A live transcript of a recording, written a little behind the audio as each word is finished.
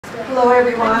Hello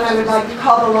everyone, I would like to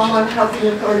call the Longmont Housing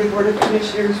Authority Board of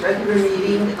Commissioners regular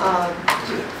meeting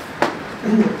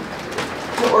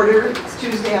to order. It's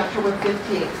Tuesday, October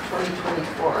 15th,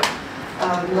 2024.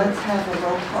 Let's have a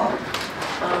roll call.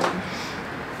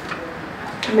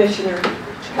 Commissioner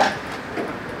Peck.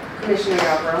 Commissioner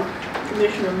Yarbrough.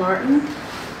 Commissioner Martin.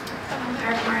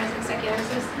 Eric Myers, Executive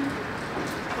Assistant.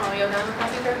 Molly O'Donnell,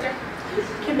 Project Director.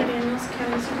 Kimmy Daniels,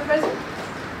 County Supervisor.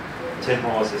 Tim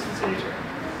Hall, Assistant City Attorney.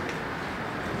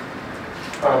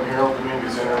 Harold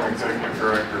Dominguez, Interim Executive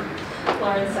Director.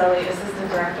 Lauren Sully, Assistant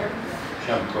Director.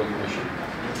 Sean Clogan, Commission.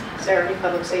 Sarah,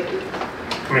 Public Safety.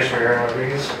 Commissioner Aaron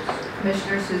Rodriguez.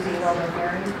 Commissioner Susie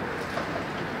Weldon-Herring.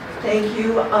 Thank you.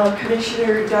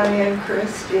 Commissioner Diane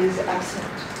Christ is absent.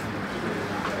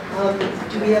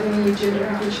 Do we have any agenda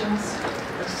revisions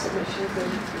or submissions?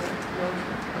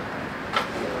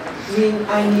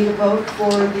 I need a vote for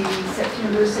the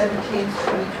September 17th,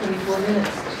 2024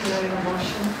 minutes. Can I have a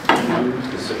motion? Move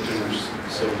the September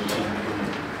 17th,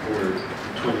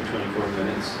 2024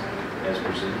 minutes as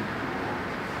presented.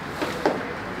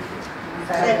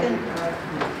 Second.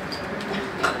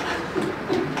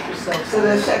 So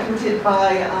that's seconded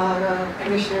by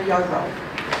Commissioner Yarbrough.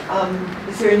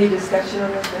 Is there any discussion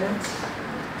on those minutes?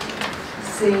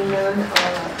 Seeing none,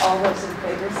 all those in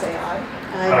favor say aye.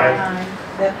 Aye.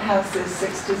 That passes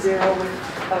 6-0 with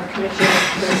Commissioner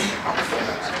Chris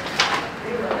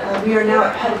absent. We are now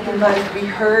at public invited to be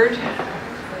heard.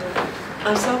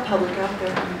 I saw public out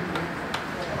there.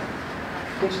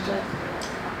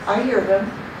 I hear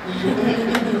them.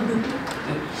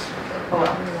 Oh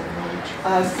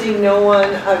well. Seeing no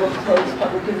one, I will close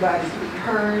public invited to be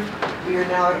heard. We are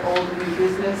now at old and new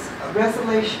business.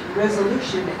 Resolution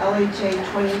LHA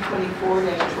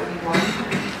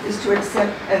 2024-21 is to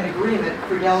accept an agreement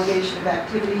for delegation of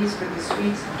activities for the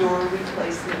suites door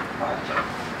replacement project.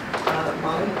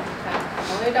 Molly?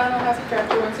 Molly O'Donnell, Housing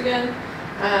Director, once again.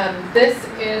 This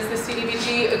is the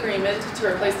CDBG agreement to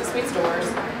replace the suites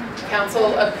doors.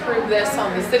 Council approved this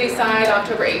on the city side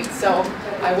October 8th, so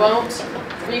I won't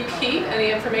repeat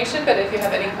any information, but if you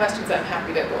have any questions, I'm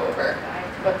happy to go over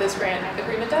what this grant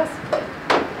agreement does.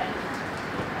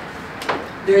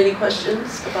 Are there any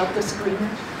questions about this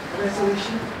agreement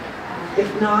resolution?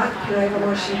 If not, can I have a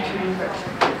motion to move it?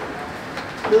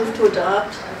 Move to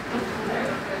adopt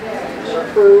or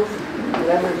approve,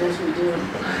 whatever it is we do.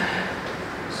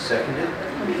 Seconded.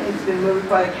 Okay, it's been moved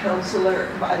by Commissioner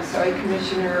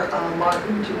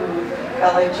Martin to move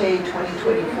LHA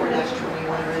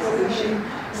 2024-21 resolution,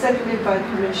 seconded by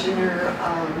Commissioner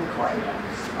McCoy.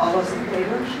 All those in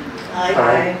favor?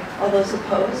 Aye. All those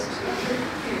opposed?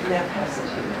 And that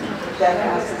passes unanimously. That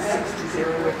passes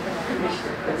 6-0 with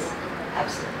Commissioner Chris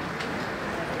absent.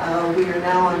 We are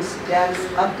now on status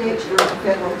updates for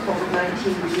federal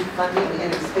COVID-19 relief funding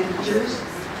and expenditures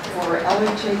for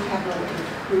LHA capital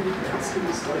improvements. Who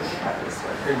is going to have this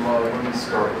one? Hey Molly, let me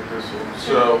start with this one.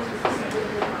 So,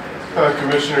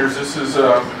 Commissioners, this is,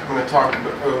 I'm going to talk a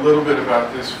little bit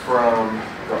about this from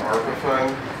the ARPA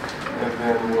fund, and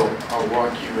then I'll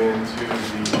walk you into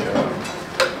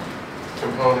the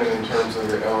component in terms of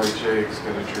the LHA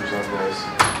expenditures on this.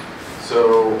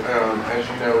 So, as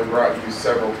you know, we brought you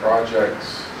several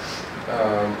projects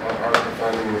on ARPA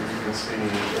funding that you can see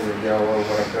in the yellow.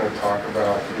 What I'm going to talk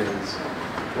about is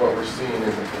what we're seeing in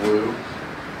the blue.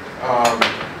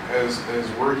 As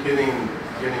we're getting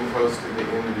close to the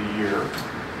end of the year,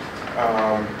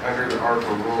 under the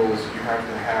ARPA rules, you have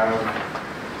to have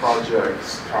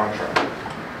projects contracted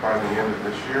by the end of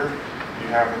this year. You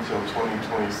have until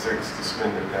 2026 to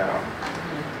spend it down.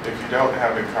 If you don't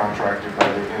have it contracted by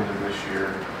the end of this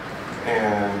year,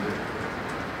 and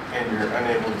you're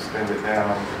unable to spend it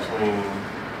down between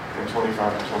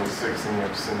 25 and 26, then you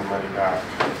have to send the money back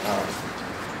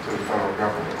to the federal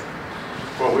government.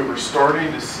 What we were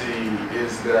starting to see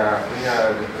is that we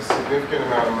had a significant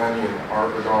amount of money in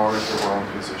ARPA dollars that were on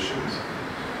positions,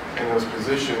 and those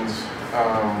positions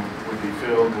would be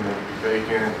filled and they would be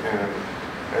vacant.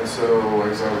 And so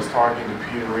as I was talking to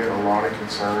Peter, we had a lot of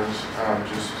concerns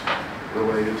just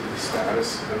related to the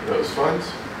status of those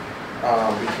funds.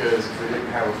 Because if we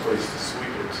didn't have a place to sweep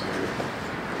it to,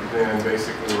 then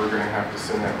basically we're going to have to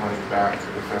send that money back to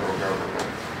the federal government.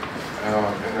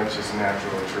 And that's just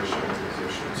natural attrition in the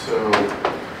position. So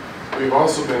we've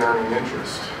also been earning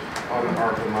interest on the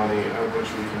ARPA money,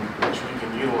 which we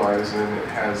can utilize, and it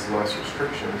has less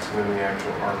restrictions than the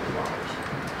actual ARPA dollars.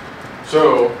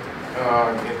 So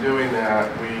in doing that,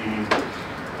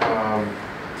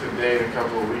 to date, a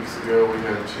couple of weeks ago, we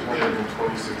had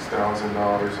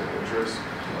 $226,000 in interest.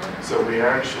 So we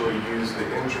actually used the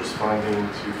interest funding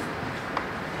to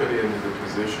put into the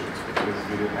positions, because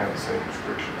we didn't have the same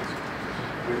restrictions.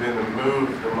 We then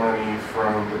moved the money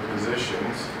from the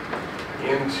positions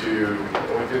into,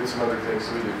 we did some other things.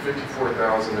 So we did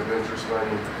 $54,000 of interest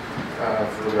money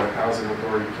for the housing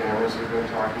authority cameras we've been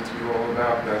talking to you all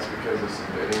about. That's because of some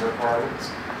bidding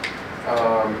requirements.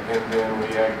 And then we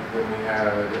had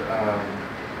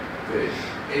the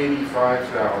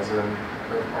 $85,000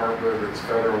 of ARPA that's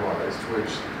federalized,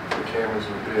 which the cameras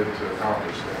were bid to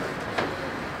accomplish that.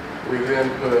 We then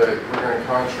we're going to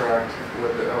contract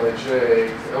with the LHA.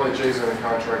 The LHA is going to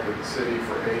contract with the city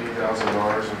for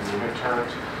 $80,000 in unit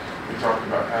terms. We talked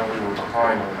about how we were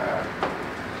behind on that.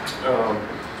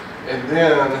 And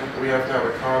then we have to have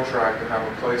a contract to have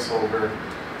a placeholder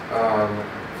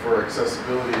for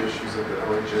accessibility issues at the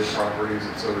LHA properties,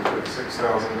 and so we put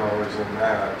 $6,000 in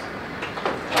that.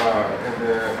 And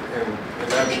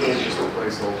that's really just a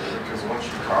placeholder, because once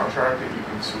you contract it, you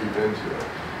can sweep into it.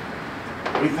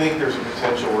 We think there's a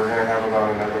potential we're going to have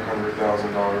about another $100,000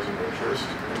 of interest,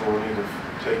 and we'll need to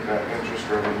take that interest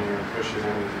revenue and push it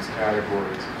into these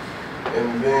categories.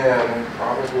 And then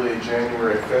probably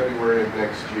January, February of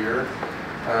next year,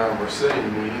 we're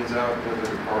setting meetings out with the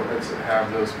departments that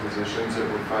have those positions that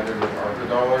were funded with ARPA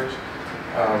dollars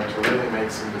to really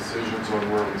make some decisions on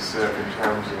where we sit in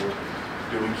terms of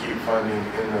do we keep funding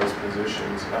in those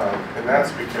positions. And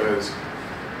that's because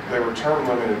they were term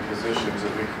limited positions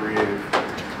that we created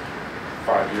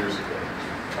 5 years ago,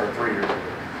 or 3 years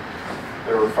ago.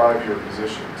 They were 5-year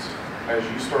positions. As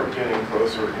you start getting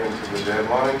closer into the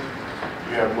deadline,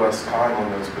 you have less time on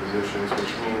those positions,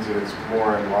 which means that it's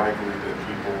more unlikely that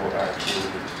people will actually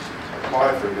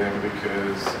apply for them,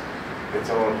 because it's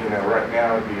only, right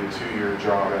now it'd be a 2-year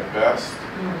job at best.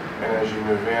 And as you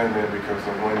move in, then it becomes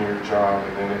a 1-year job,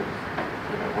 and then it,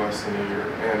 less than a year.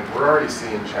 And we're already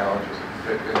seeing challenges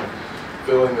in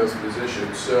filling those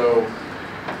positions. So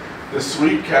the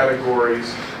sweep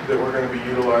categories that we're going to be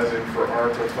utilizing for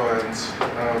ARPA funds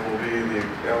will be the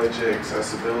LHA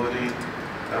accessibility,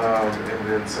 and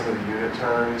then some of the unit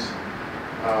turns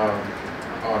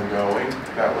ongoing.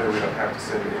 That way we don't have to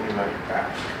send any money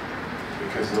back,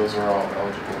 because those are all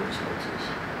eligible expenses.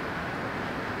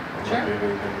 Sure.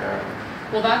 Anything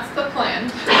Well, that's the plan.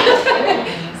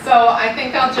 So I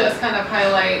think I'll just kind of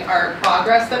highlight our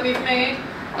progress that we've made.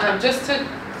 Just to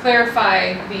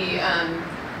clarify, the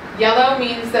yellow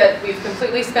means that we've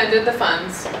completely expended the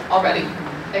funds, already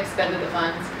expended the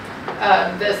funds.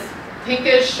 This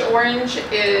pinkish orange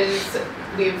is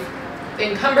we've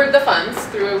encumbered the funds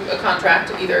through a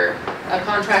contract, either a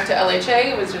contract to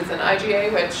LHA, which is an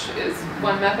IGA, which is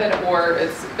one method, or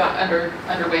it's got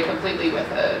underway completely with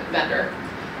a vendor.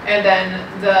 And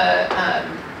then the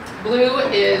blue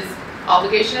is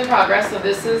obligation in progress. So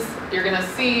this is, you're going to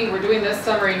see, we're doing this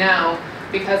summary now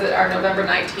because at our November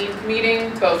 19th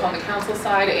meeting, both on the council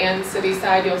side and city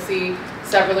side, you'll see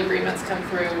several agreements come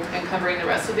through encumbering the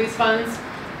rest of these funds.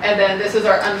 And then this is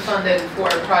our unfunded for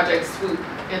Project Swoop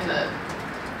in the,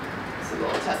 it's a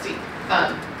little testy,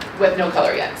 with no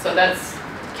color yet. So that's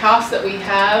costs that we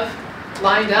have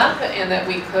lined up and that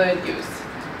we could use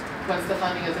once the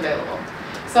funding is available.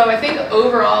 So I think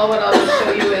overall what I'll just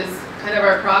show you is kind of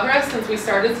our progress since we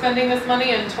started spending this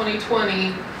money in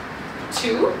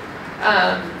 2022.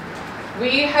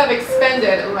 We have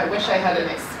expended, oh, I wish I had an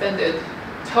expended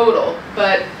total,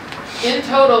 but in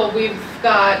total we've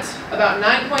got about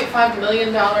 $9.5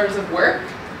 million of work,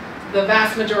 the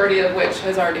vast majority of which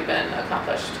has already been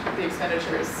accomplished. The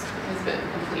expenditures has been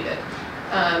completed.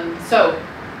 So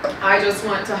I just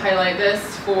want to highlight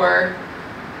this for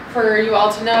you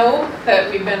all to know that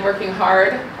we've been working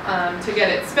hard to get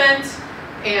it spent,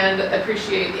 and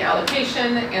appreciate the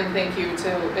allocation, and thank you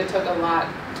to, it took a lot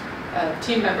of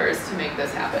team members to make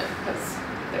this happen, because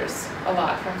there's a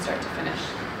lot from start to finish.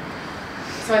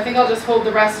 So I think I'll just hold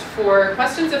the rest for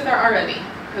questions if there are any,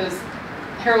 because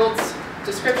Harold's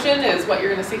description is what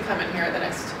you're going to see coming here the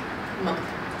next month.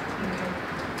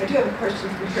 I do have a question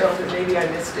for Harold, and maybe I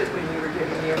missed it when you were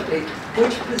giving the update.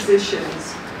 Which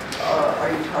positions are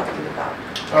you talking about?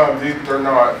 They're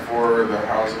not for the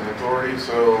housing authority,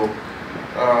 so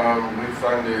we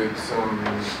funded some,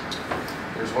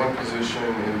 there's one position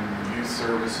in youth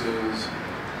services,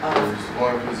 there's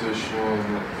one position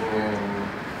in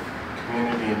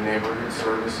community and neighborhood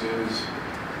services,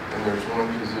 and there's one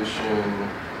position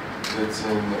that's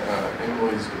in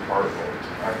Emily's department.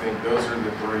 I think those are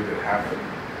the three that happen.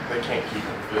 They can't keep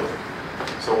them filled.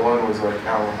 So one was like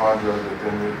Alejandro that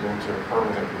then moved into a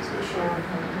permanent position.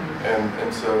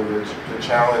 And so the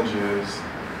challenge is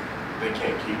they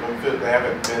can't keep them filled. They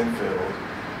haven't been filled.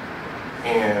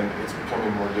 And it's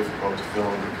becoming more difficult to fill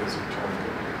them because of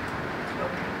turnover.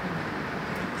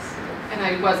 And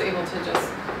and I was able to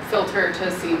just filter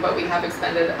to see what we have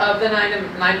expended. Of the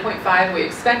 9.5 we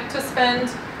expect to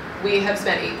spend, we have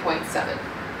spent 8.7.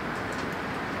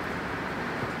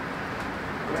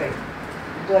 Right.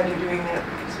 I'm glad you're doing that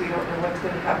because we don't know what's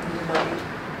going to happen to money.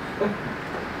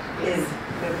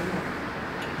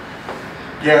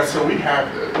 Yeah, so we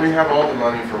have all the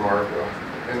money from ARPA,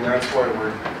 and that's why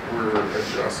we're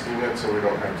adjusting it so we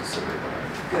don't have to sit it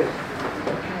back. Good.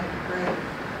 Okay, great.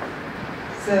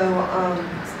 So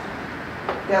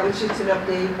that was just an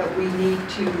update, but we need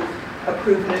to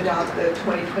approve and adopt the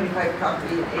 2025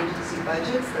 property and agency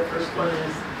budgets. The first one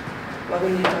is, well,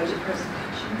 we need a budget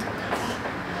presentation.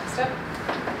 Next up.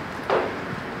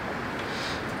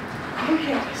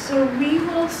 Okay, so we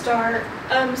will start,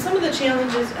 some of the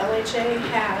challenges LHA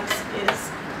has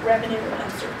is revenue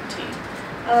uncertainty.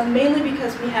 Mainly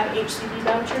because we have HCD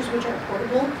vouchers, which are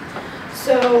portable.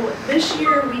 So this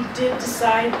year we did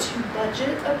decide to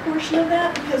budget a portion of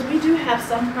that because we do have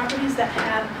some properties that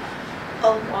have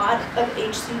a lot of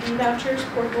HCD vouchers,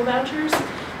 portable vouchers.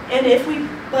 And if we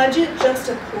budget just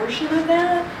a portion of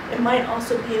that, it might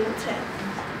also be able to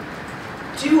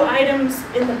do items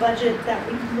in the budget that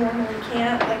we normally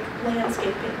can't, like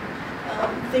landscaping,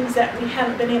 things that we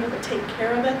haven't been able to take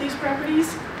care of at these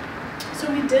properties.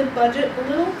 So we did budget a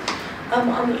little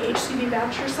on the HCD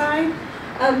voucher side.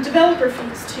 Developer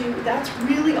fees too, that's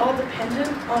really all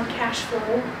dependent on cash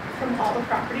flow from all the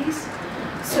properties.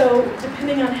 So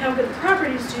depending on how good the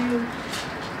properties do,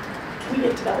 we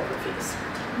get developer fees.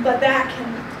 But that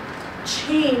can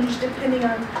change depending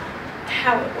on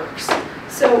how it works.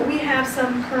 So we have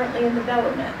some currently in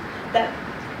development that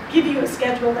give you a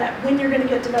schedule that when you're going to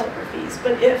get developer fees.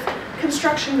 But if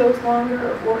construction goes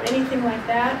longer or anything like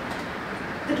that,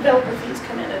 the developer fees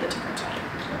come in at a different time.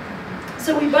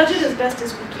 So we budget as best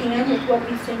as we can with what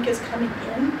we think is coming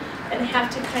in and have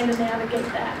to kind of navigate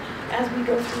that as we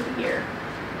go through the year,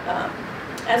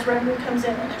 as revenue comes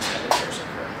in and expenditures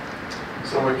occur.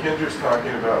 So what Kendra's talking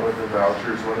about with the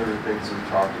vouchers, one of the things we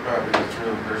talked about is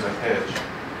there's a hedge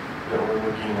that we're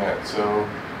looking at. So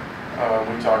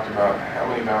we talked about how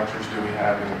many vouchers do we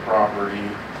have in the property,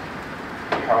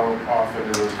 how often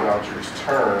do those vouchers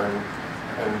turn,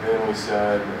 and then we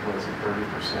said, was it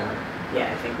 30%? Yeah,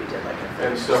 I think we did like a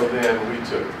 30%. And so then we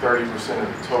took 30%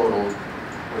 of the total,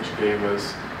 which gave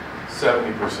us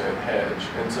 70% hedge.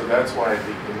 And so that's why at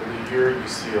the end of the year, you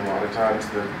see a lot of times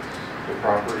the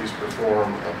properties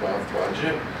perform above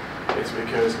budget. It's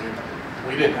because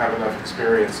we didn't have enough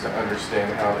experience to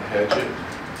understand how to hedge it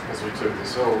as we took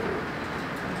this over.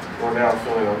 We're now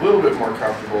feeling a little bit more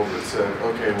comfortable that said,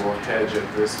 okay, we'll hedge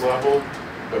at this level,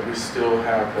 but we still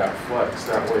have that flex.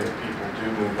 That way if people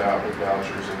do move out with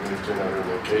vouchers and move to another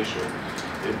location,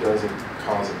 it doesn't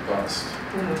cause a bust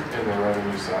in the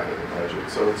revenue side of the budget.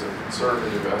 So it's a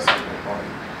conservative estimate on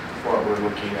what we're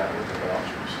looking at with the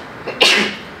vouchers.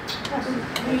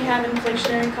 We have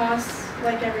inflationary costs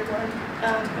like everyone.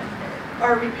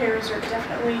 Our repairs are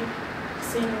definitely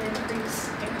seeing an increase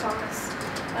in costs.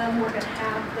 We're going to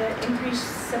have the increase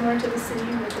similar to the city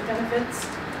with the benefits,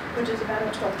 which is about a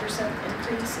 12%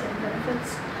 increase in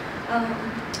benefits.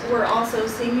 We're also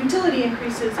seeing utility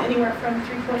increases anywhere from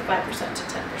 3.5% to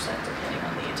 10% depending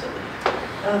on the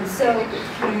utility. So,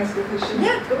 can I ask a question?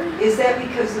 Yeah, go ahead. Is that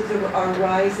because of our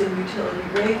rise in utility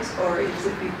rates, or is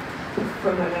it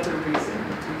from another reason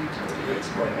that the utility rates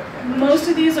going up that much? Most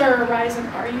of these are a rise in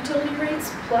our utility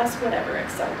rates plus whatever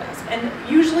Excel does. And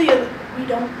usually we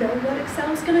don't know what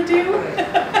Excel is going to do.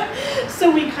 Right.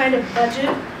 So we kind of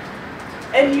budget.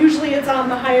 And usually it's on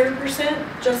the higher percent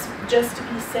just to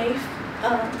be safe.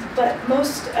 But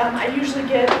most, I usually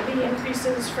get the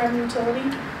increases from utility,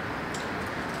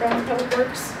 from Public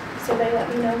Works. So they let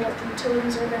me know what the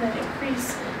utilities are going to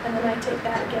increase. And then I take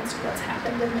that against what's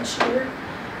happened in this year.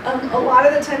 A lot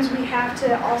of the times we have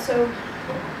to also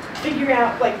figure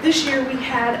out, like this year we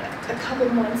had a couple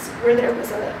months where there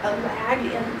was a lag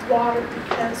in water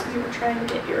because we were trying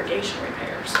to get irrigation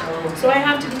repairs. So I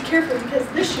have to be careful because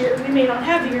this year we may not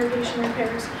have the irrigation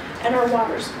repairs and our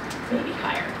waters may be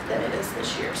higher than it is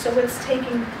this year. So it's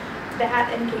taking that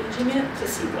and gauging it to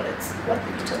see what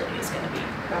the utility is going to be.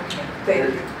 Okay,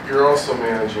 thank you. You're also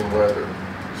managing weather.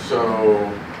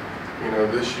 So,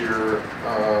 this year,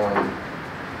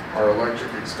 our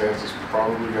electric expense is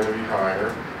probably going to be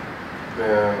higher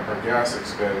than our gas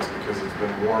expense because it's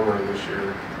been warmer this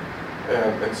year.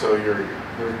 And so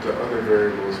the other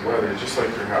variable is weather, just like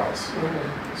your house.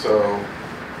 So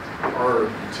our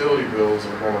utility bills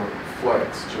are going to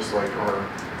flex just like our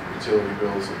utility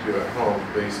bills that do at home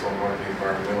based on what the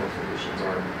environmental conditions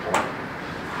are in the home.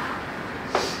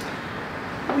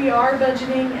 We are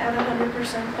budgeting at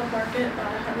 100% of market,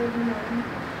 not 101.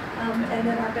 And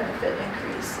then our benefit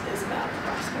increase is about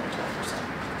approximately 12%.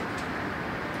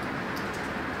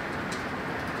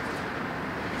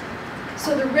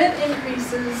 So the rent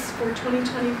increases for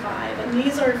 2025, and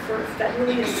these are for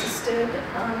federally assisted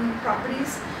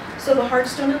properties. So the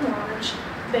Hartstone and Lodge,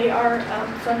 they are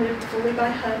funded fully by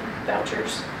HUD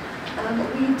vouchers.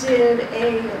 We did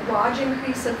a Lodge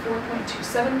increase of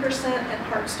 4.27% and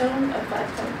Hartstone of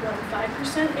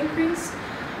 5.15% increase.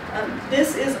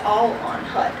 This is all on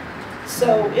HUD.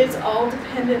 So it's all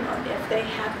dependent on if they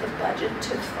have the budget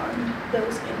to fund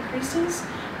those increases.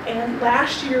 And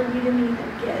last year, we didn't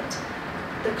even get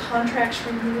the contracts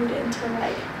renewed until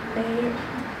like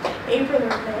April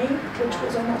or May, which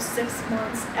was almost 6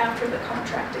 months after the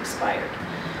contract expired.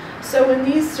 So in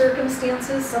these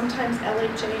circumstances, sometimes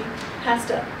LHA has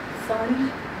to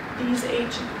fund these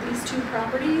two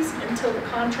properties until the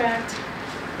contract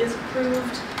is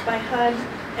approved by HUD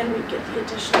and we get the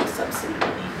additional subsidy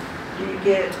money. Do you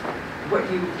get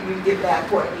you get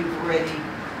back what you've already,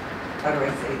 how do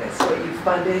I say this, what you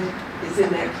funded is in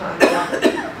that contract?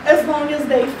 As long as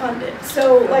they fund it.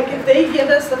 So like if they give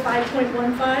us the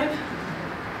 5.15,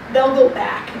 they'll go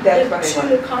back to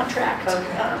the contract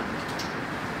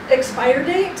expire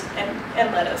date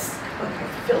and let us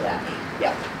fill that need.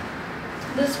 Yeah.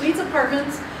 The Suites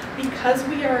Apartments, because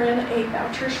we are in a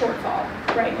voucher shortfall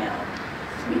right now,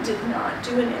 we did not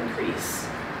do an increase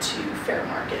to fair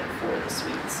market for the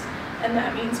suites. And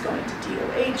that means going to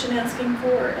DOH and asking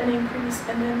for an increase,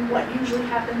 and then what usually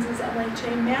happens is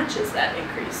LHA matches that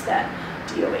increase that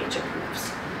DOH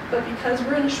approves. But because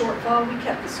we're in a shortfall, we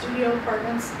kept the studio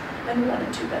apartments and 1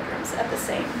 and 2 bedrooms at the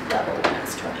same level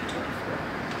as 2024.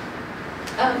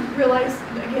 Realize,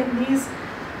 again, these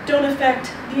don't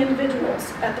affect the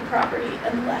individuals at the property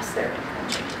unless their income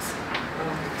changes.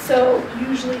 So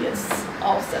usually it's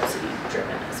all subsidy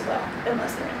driven as well,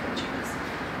 unless their income changes.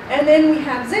 And then we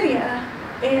have Zinnia,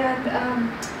 and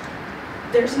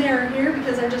there's an error here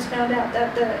because I just found out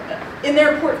that in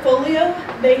their portfolio,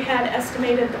 they had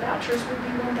estimated the vouchers would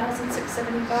be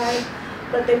 $1,675,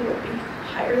 but they will be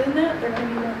higher than that. They're going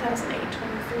to be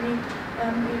 $1,823.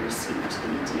 We received the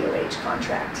DOH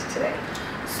contract today.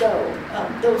 So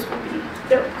those will be,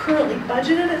 they're currently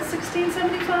budgeted at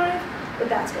 $1,675, but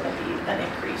that's going to be an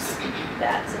increase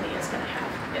that Zinnia is going to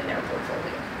have in their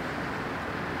portfolio.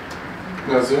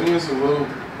 Now Zinnia is a little,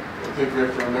 I think we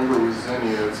have to remember with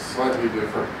Zinnia, it's a slightly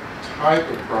different type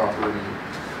of property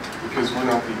because we're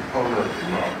not the owner of the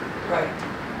property. Right.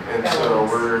 And so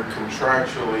we're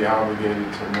contractually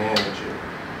obligated to manage it.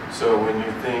 So when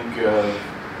you think of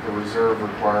the reserve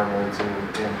requirements and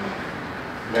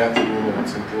meth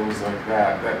units and things like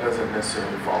that, that doesn't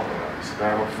necessarily fall on us.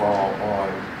 That'll fall on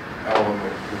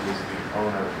Element, who is the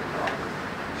owner of the property.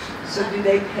 So do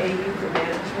they pay you for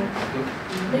management?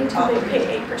 They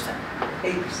pay 8%.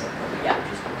 8%. Yeah.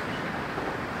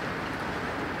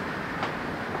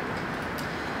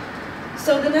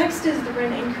 So the next is the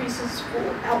rent increases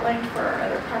outlined for our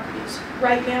other properties.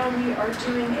 Right now we are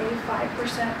doing a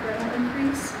 5% rental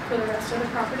increase for the rest of the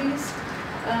properties.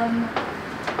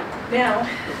 Now,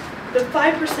 the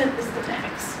 5% is the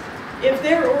max. If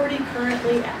they're already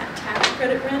currently at tax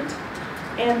credit rent,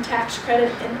 and tax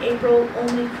credit in April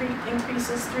only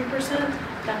increases 3%,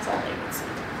 that's all they would see.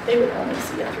 They would only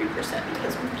see a 3%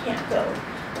 because we can't go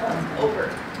over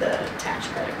the tax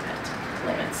credit rent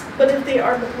limits. But if they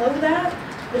are below that,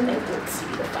 then they would see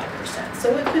the 5%.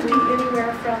 So it could be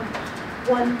anywhere from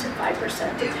 1 to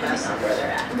 5% depending on where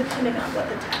they're at and depending on what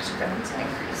the tax credits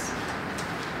increase.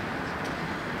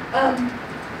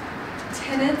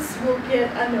 Tenants will get,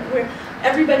 where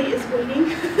everybody is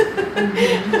waiting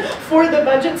for the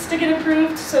budgets to get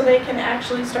approved so they can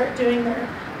actually start doing their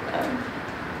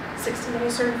 60-day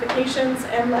certifications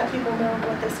and let people know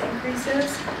what this increase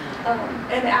is.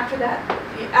 And after that,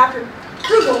 after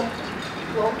approval,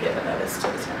 we'll give a notice to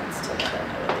the tenants to let them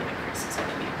know what the increase is going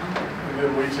to be. And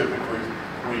then we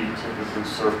typically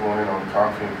circle in on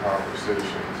coffee and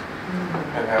conversations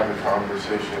and have a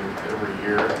conversation every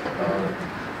year.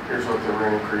 Here's what the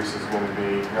rent increase is going to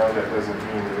be. No, that doesn't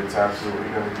mean that it's absolutely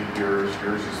going to be yours.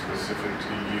 Yours is specific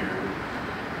to you.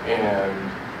 And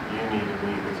you need to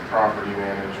meet with the property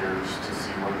managers to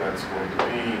see what that's going to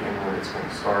be and when it's going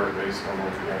to start based on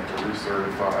what you have to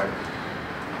recertify.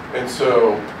 And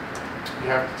so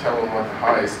you have to tell them what the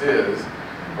highest is,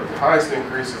 what the highest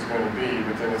increase is going to be,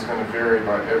 but then it's going to vary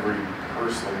by every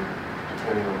person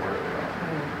depending on where they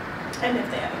are. And if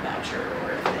they have a voucher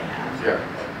or if they have. Yeah.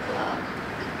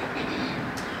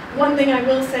 One thing I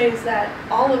will say is that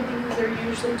all of these are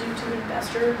usually due to the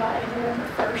investor by November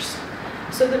 1st.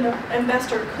 So the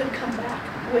investor could come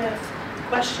back with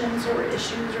questions or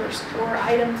issues or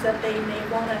items that they may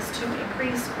want us to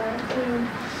increase or include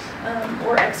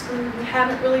or exclude. We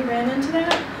haven't really ran into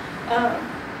that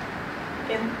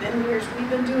in the years we've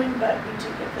been doing, but we do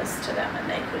give this to them and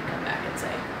they could come back and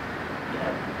say, you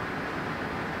know,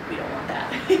 we don't want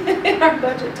that in our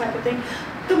budget type of thing.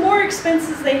 The more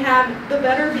expenses they have, the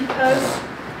better, because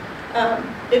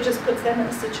it just puts them in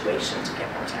a situation to get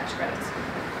more tax credits.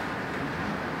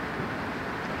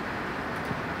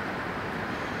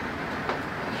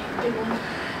 Big one.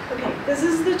 Okay, this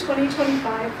is the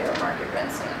 2025 fair market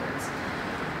rent standards.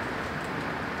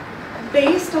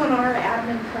 Based on our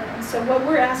admin plan, so what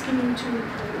we're asking you to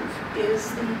approve is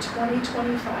the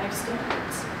 2025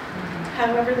 standards.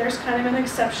 However, there's kind of an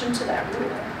exception to that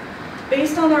rule.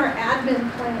 Based on our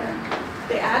admin plan,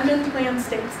 the admin plan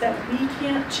states that we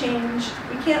can't change,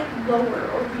 we can't lower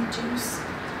or reduce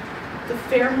the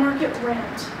fair market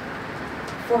rent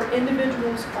for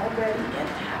individuals already in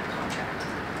a HAP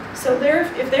contract. So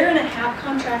if they're in a HAP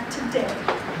contract today,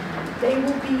 they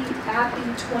will be at the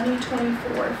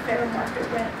 2024 fair market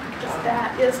rent because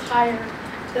that is higher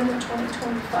than the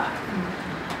 2025.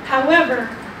 However,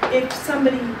 if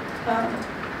somebody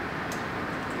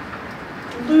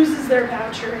loses their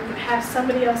voucher and you have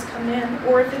somebody else come in,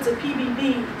 or if it's a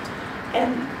PBV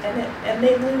and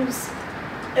they lose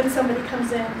and somebody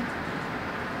comes in,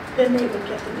 then they would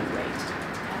get the new rate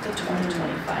at the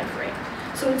 2025 rate.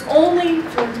 So it's only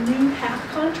for new HAP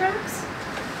contracts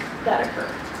that occur.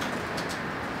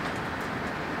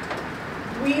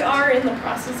 We are in the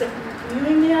process of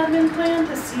reviewing the admin plan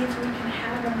to see if we can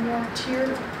have a more tiered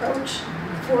approach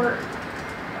for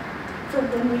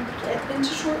when we get into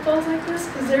shortfalls like this,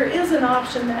 because there is an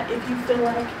option that if you feel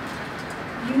like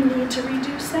you need to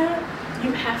reduce that,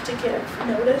 you have to give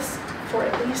notice for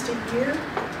at least a year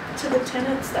to the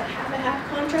tenants that have a HAP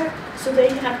contract, so they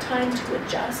have time to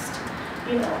adjust,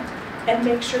 you know, and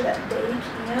make sure that they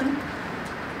can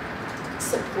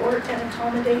support and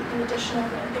accommodate the additional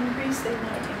rent increase they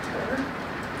might incur.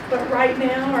 But right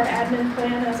now, our admin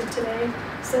plan as of today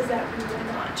says that we will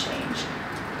not change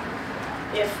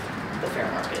if the fair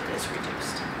market is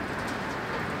reduced.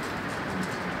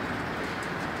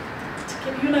 To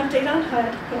give you an update on HUD,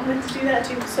 I wanted to do that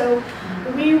too. So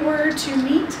we were to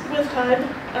meet with HUD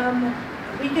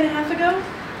a week and a half ago,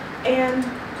 and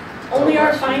only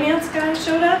our finance guy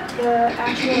showed up. The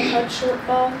actual HUD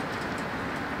shortfall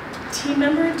team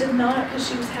member did not, because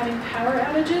she was having power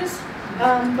outages,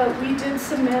 but we did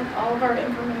submit all of our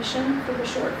information for the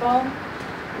shortfall.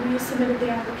 We submitted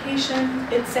the application.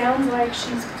 It sounds like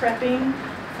she's prepping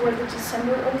for the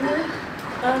December award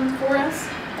for us.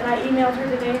 And I emailed her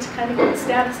today to kind of get a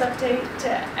status update, to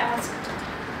ask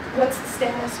what's the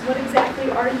status, what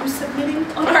exactly are you submitting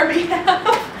on our behalf?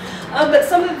 But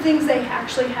some of the things they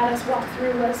actually had us walk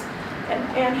through was,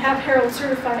 and have Harold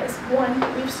certify is, one,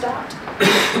 we've stopped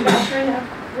vouchering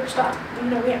up. We're stopped. You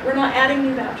know, we're not adding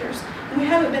new vouchers. And we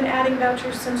haven't been adding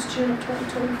vouchers since June of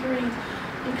 2023.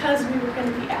 Because we were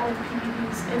going to be adding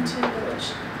PBVs into the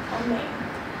village on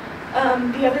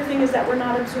Main. The other thing is that we're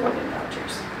not absorbing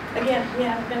vouchers. Again, we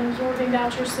haven't been absorbing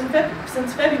vouchers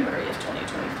since February of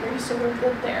 2023, so we're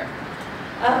good there.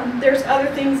 There's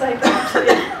other things like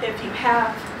if you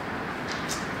have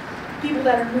people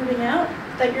that are moving out,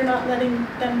 that you're not letting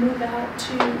them move out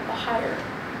to a higher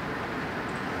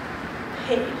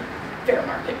paid fair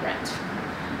market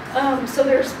rent. So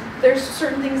there's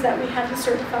certain things that we had to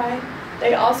certify.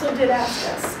 They also did ask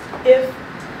us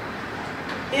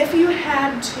if you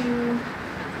had to,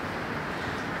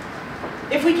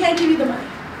 if we can't give you the money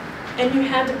and you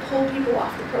had to pull people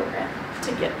off the program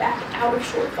to get back out of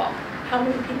shortfall, how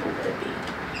many people would it be?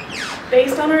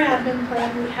 Based on our admin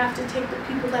plan, we have to take the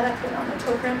people that have been on the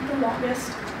program the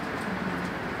longest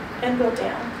and go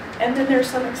down. And then there's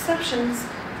some exceptions.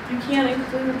 You can't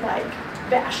include like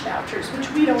VASH vouchers, which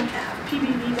we don't have,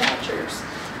 PBV vouchers.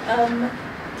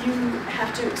 You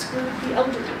have to exclude the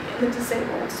elderly and the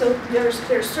disabled. So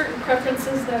there's certain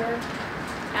preferences that are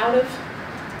out of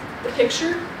the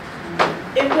picture.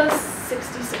 It was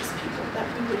 66 people that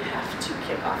we would have to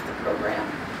kick off the program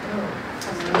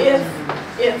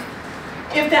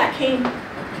if that came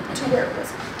to where it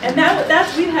was. And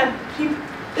we've had people,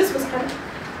 this was kind of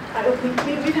eye-opening to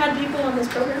me. We've had people on this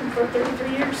program for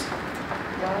 33 years.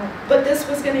 Wow. But this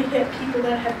was going to hit people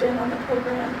that have been on the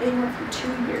program anywhere from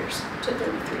 2 years to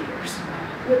 33 years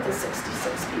with the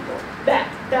 66 people that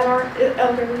aren't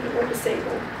elderly or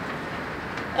disabled.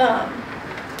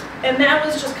 And that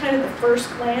was just kind of the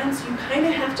first glance. You kind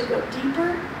of have to go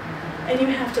deeper, and you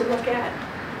have to look at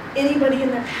anybody in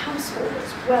their household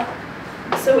as well.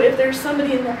 So if there's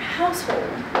somebody in their household,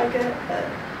 like a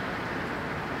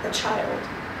child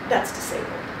that's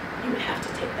disabled, you would have to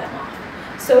take them off.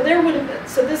 So there would have been,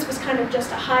 so this was kind of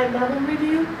just a high level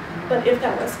review, but if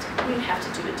that was, we'd have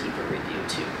to do a deeper review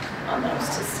too on those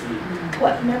to see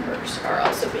what members are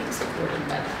also being supported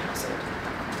by that household.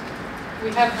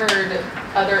 We have heard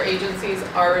other agencies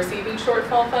are receiving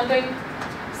shortfall funding,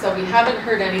 so we haven't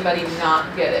heard anybody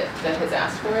not get it that has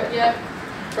asked for it yet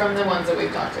from the ones that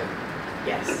we've talked to.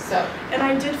 Yes. So, And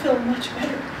I did feel much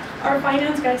better. Our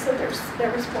finance guy said there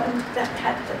was one that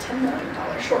had a $10 million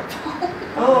shortfall.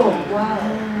 Oh,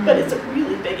 wow. But it's a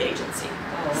really big agency.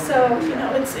 Oh. So, you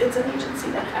know, it's an agency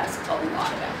that has a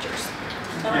lot of vouchers.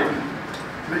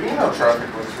 The email traffic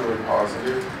looks really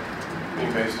positive, I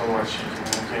mean, based on what she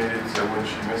communicated. So when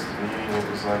she missed the meeting, it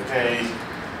was like, hey,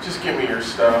 just give me your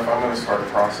stuff. I'm going to start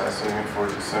processing it for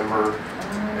December,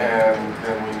 and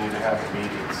then we need to have a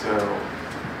meeting. So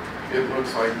it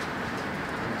looks like,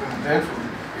 then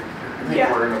I think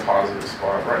we're in a positive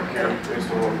spot right here based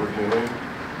on what we're doing.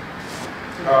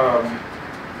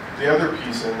 The other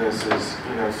piece in this is,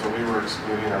 you know, so we were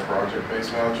excluding our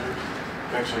project-based vouchers.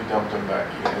 We actually dumped them back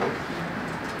in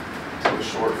to the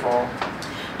shortfall.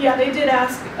 Yeah, they did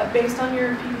ask, based on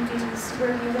your PVDs,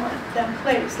 where do you want them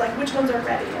placed? Like, which ones are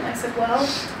ready? And I said, well,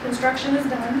 construction is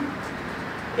done.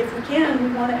 If we can, we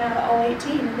want to add all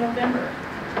 18 in November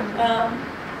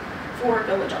for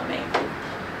Village on Main.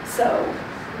 So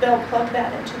they'll plug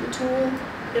that into the tool.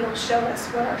 It'll show us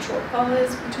what our shortfall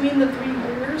is between the 3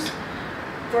 years.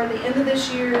 For the end of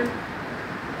this year,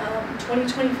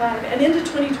 2025, and into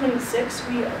 2026,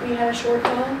 we had a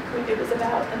shortfall. It was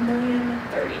about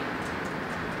 $1,030,000.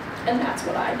 And that's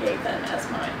what I gave them as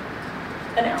my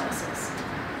analysis.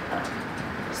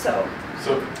 So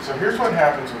here's what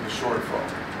happens with the shortfall.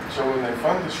 So when they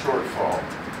fund the shortfall,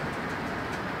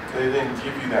 they then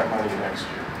give you that money next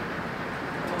year.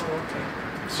 Oh, okay.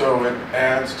 So it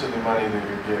adds to the money that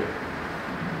you're getting.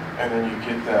 And then you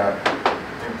get that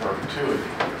in perpetuity.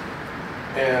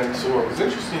 And so what was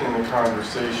interesting in the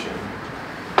conversation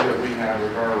that we had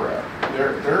with our rep,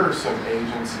 there are some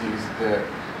agencies that,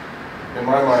 in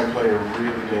my mind, play a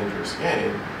really dangerous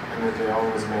game, and that they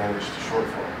always manage to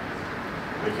shortfall.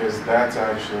 Because that's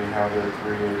actually how they're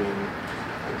creating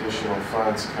additional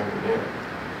funds coming in.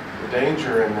 The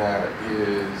danger in that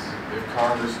is if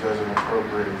Congress doesn't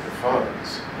appropriate the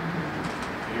funds,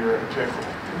 you're in a pickle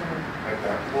at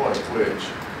that point, which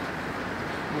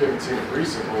we haven't seen it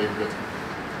recently, but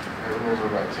I remember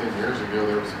about 10 years ago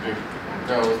there was a big,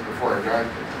 no, it was before I got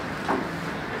there.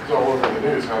 It was all over the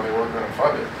news how they weren't going to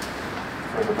fund it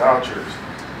for the vouchers.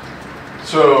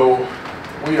 So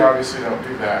we obviously don't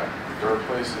do that. There are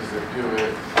places that do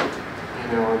it, you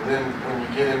know, and then when you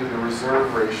get into the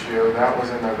reserve ratio, that was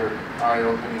another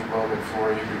eye-opening moment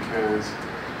for you because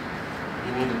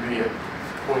you need to be at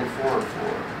 0.4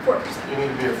 or 4%. You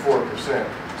need to be at 4%.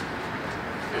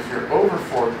 If you're over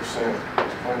 4%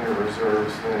 on your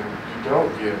reserves, then you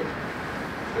don't get it.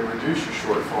 They reduce your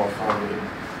shortfall funding.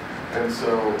 And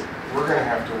so we're going to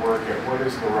have to work at what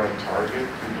is the right target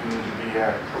that you need to be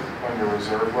at on your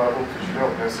reserve level, because you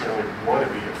don't necessarily want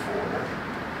to be at 4.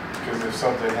 Because if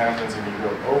something happens and you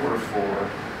go over 4,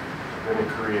 then it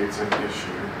creates an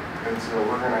issue. And so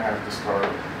we're going to have to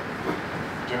start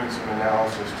doing some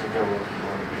analysis to go, what do you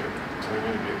want to be at? Do we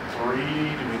need to be at 3?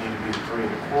 Do we need to be at 3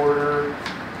 1/4?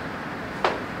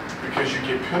 Because you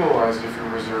get penalized if your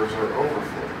reserves are over 4%.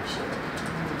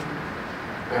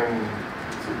 And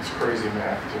it's crazy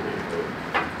math to me. But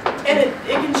and it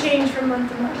can change from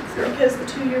month to month because the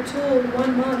 2-year tool,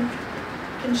 1 month,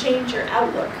 can change your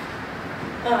outlook.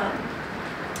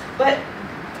 But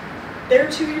their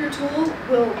 2-year tool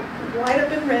will light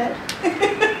up in red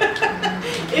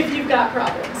if you've got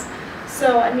problems.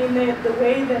 So, I mean, the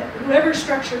way that whoever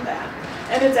structured that,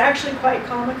 and it's actually quite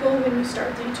comical when you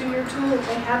start the 2-year tool,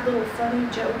 they have little funny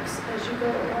jokes as you go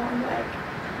along, like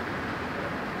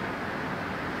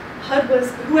HUD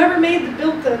was, whoever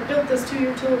built this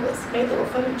 2-year tool made little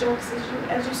funny jokes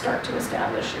as you start to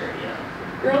establish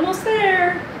you're almost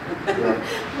there.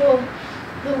 little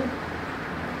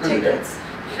tidbits.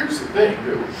 Here's the thing,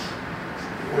 dude.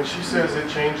 When she says it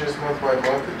changes month by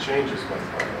month, it changes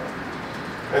month by month.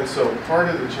 And so part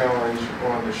of the challenge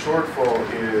on the shortfall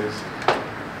is,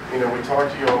 you know, we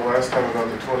talked to you all last time about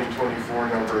the 2024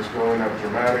 numbers going up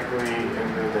dramatically,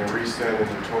 and then they reset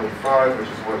into 25, which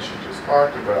is what she just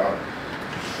talked about.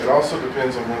 It also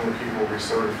depends on when the people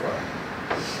recertify.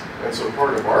 And so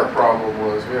part of our problem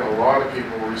was we had a lot of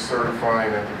people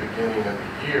recertifying at the beginning of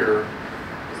the year. It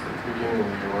was the beginning of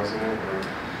the year, wasn't it?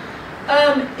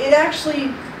 It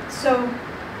actually, so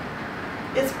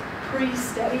it's pretty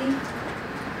steady.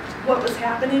 what was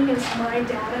happening is my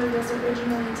data was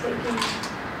originally taking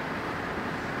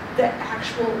the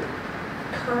actual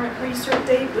current recert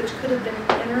date, which could have been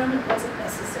an interim. It wasn't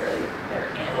necessarily their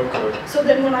annual. Okay, So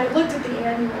then when I looked at the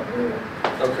annual, we were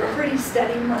okay. pretty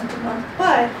steady month to month.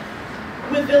 But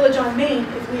with Village on Main,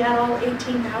 if we had all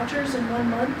 18 vouchers in 1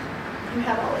 month, you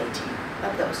had all 18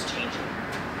 of those changing,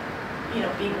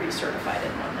 being recertified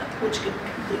in 1 month, which could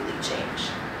completely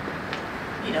change,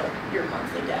 your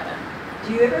monthly data.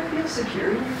 Do you ever feel secure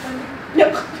in your funding? No,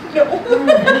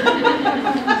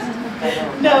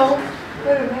 no.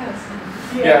 What a mess.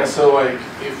 Yeah, so like,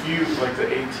 if you, like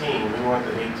the 18, we want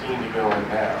the 18 to go in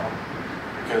now,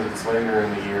 because it's later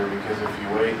in the year, because if you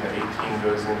wait and the 18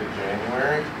 goes into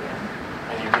January,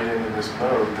 and you get into this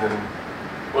mode, then,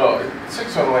 well,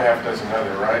 6 only half does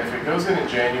another, right? If it goes in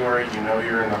January, you know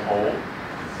you're in the hole.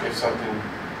 If something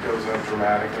goes up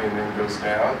dramatically and then goes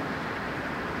down.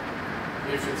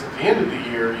 If it's at the end of the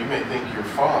year, you may think you're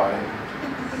fine,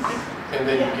 and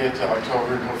then you get to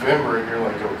October, November, and you're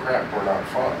like, oh crap, we're not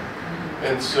fine.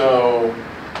 And so,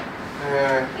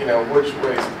 which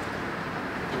way's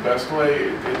the best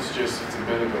way? It's a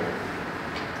bit of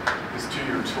this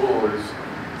 2-year tool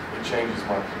it changes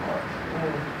month to month.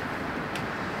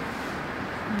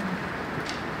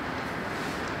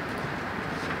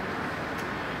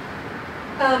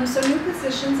 So new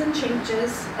positions and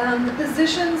changes. The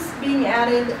positions being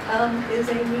added is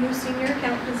a new senior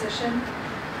account position.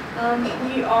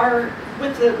 We are,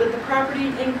 with the property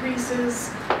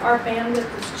increases, our bandwidth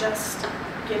is just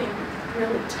getting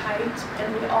really tight,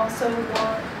 and we also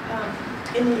want,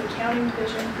 in the accounting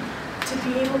division, to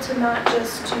be able to not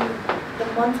just do the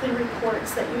monthly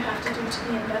reports that you have to do to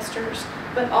the investors,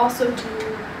 but also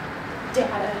do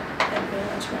data and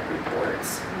management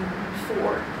reports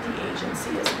for the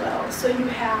agency as well. So you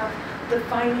have the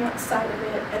finance side of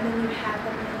it, and then you have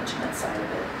the management side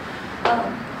of it.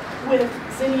 With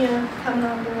Zinnia coming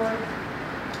on board,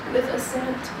 with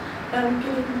Ascent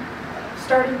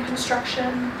starting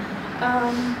construction,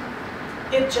 I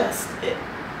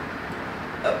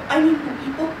need more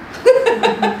people.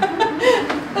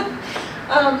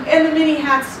 And the many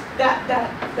hats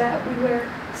that we wear.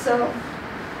 So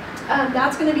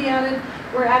that's going to be added.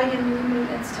 We're adding a new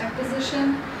maintenance tech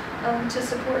position to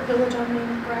support Village on Main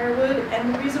and Briarwood.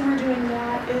 And the reason we're doing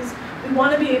that is we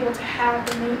want to be able to have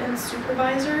the maintenance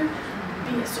supervisor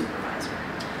be a supervisor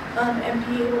and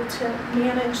be able to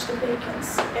manage the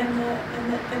vacants and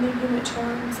the unit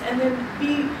terms, and then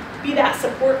be that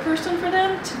support person for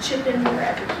them to chip in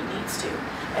wherever he needs to.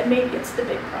 And maybe it's the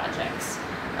big projects.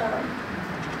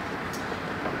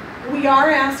 We are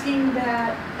asking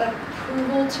that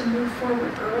approval to move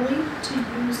forward early to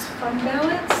use fund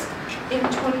balance in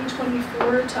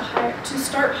 2024 to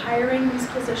start hiring these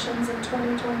positions in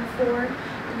 2024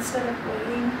 instead of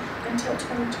waiting until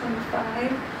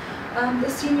 2025. The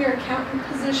senior accountant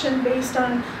position, based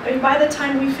on, by the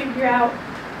time we figure out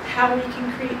how we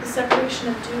can create the separation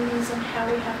of duties and how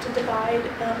we have to divide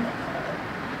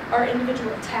our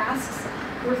individual tasks,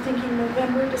 we're thinking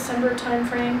November, December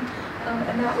timeframe,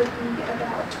 and that would be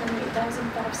about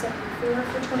 $28,574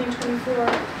 for 2024.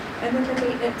 And then the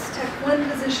maintenance tech 1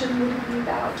 position would be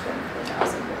about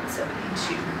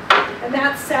 $24,172. And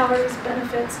that's salaries,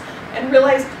 benefits, and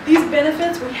realize these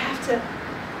benefits we have to,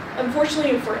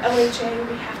 unfortunately for LHA,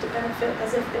 we have to benefit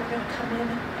as if they're going to come in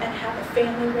and have a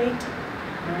family rate.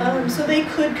 So they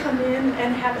could come in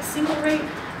and have a single rate,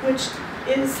 which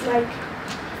is like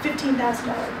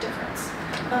 $15,000 difference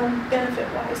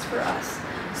benefit-wise for us.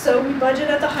 So we budget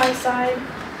at the high side,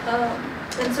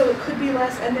 and so it could be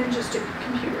less, and then just a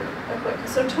computer equipment.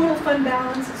 So total fund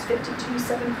balance is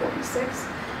 $52,746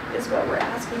 is what we're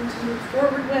asking to move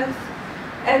forward with.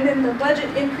 And then the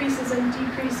budget increases and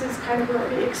decreases kind of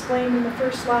already explained in the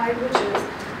first slide, which is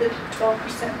the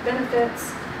 12%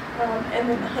 benefits, and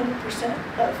then the 100%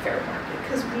 of fair market.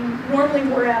 Because we normally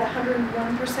were at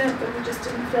 101%, but we just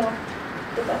didn't feel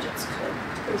the budgets could.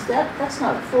 That's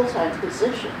not a full-time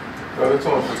position. No, that's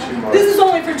only for 2 months. This is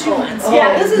only for 2 months. Oh.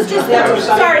 Yeah, this is just,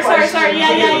 sorry.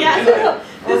 Yeah.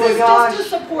 Oh This is my gosh. just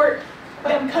to support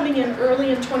them coming in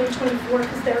early in 2024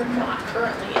 because they're not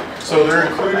currently in it. So they're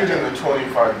included in the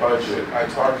 25 budget. I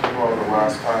talked to you all the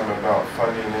last time about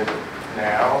funding it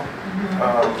now. We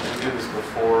did this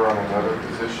before on another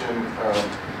position.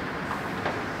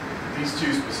 These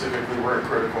two specifically were at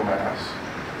critical mass,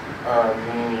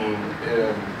 meaning,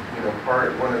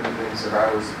 one of the things that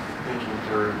I was thinking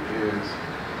through is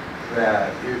that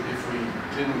if we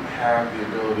didn't have the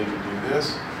ability to do this,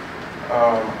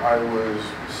 I was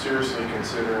seriously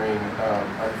considering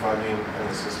unfunding an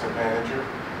assistant manager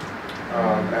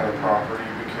at a property,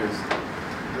 because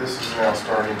this is now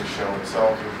starting to show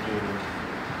itself as being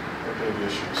a big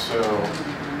issue. So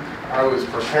I was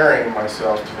preparing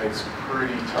myself to make some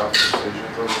pretty tough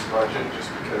decisions on this budget just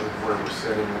because of where we're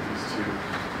sitting with these two.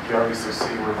 You obviously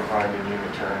see we're behind in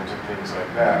unit turns and things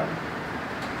like that.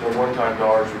 The one-time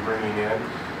dollars we're bringing in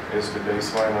is the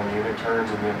baseline on unit turns,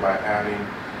 and then by adding,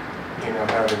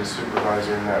 having a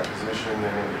supervisor in that position,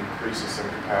 then it increases some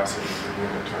capacity for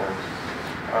unit turns.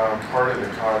 Part of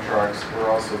the contracts, we're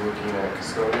also looking at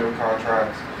custodial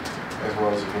contracts as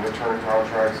well as unit turn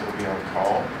contracts that will be on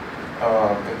call.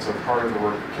 And so part of the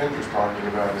work that Kendra's talking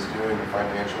about is doing a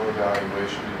financial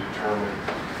evaluation to determine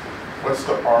what's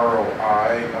the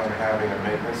ROI on having a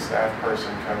maintenance staff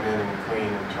person come in and clean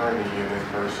and turn the unit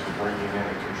versus bringing in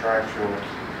a contractual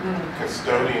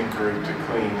custodian group to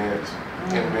clean it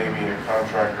and maybe a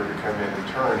contractor to come in and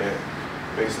turn it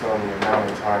based on the amount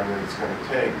of time that it's going to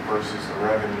take versus the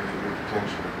revenue that you're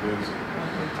potentially losing.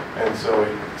 And so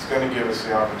it's going to give us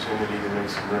the opportunity to make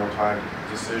some real-time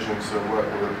decisions. So what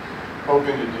we're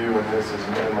hoping to do in this is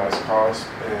minimize cost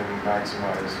and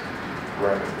maximize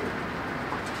revenue.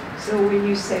 So when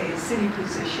you say city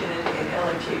position and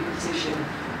LHA position,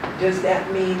 does that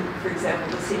mean, for example,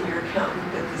 the senior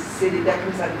accountant that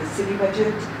comes out of the city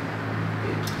budget?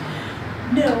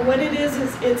 No, what it is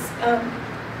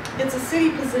it's a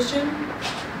city position,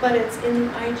 but it's in the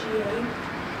IGA.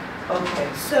 Okay.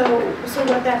 So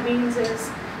what that means is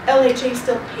LHA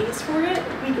still pays for it,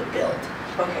 we get billed.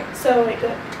 Okay. So we're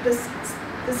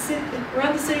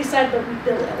on the city side, but we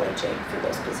bill LHA for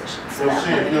those positions.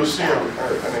 You'll see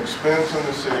an expense in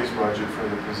the city's budget for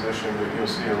the position, but you'll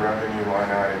see a revenue line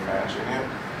item matching it.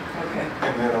 Okay.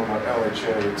 And then on the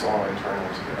LHA, it's all internal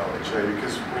to the LHA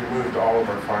because we moved all of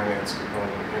our finance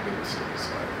component into the city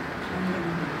side.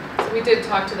 So we did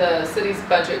talk to the city's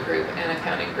budget group and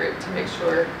accounting group to make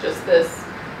sure just this,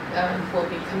 we'll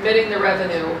be committing the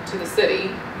revenue to the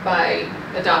city by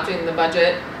adopting the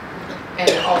budget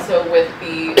and also with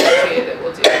the LHA that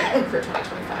we'll do for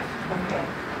 2025. Okay.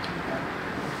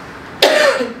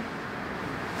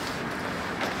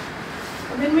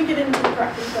 And then we get into the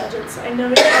property budgets. I know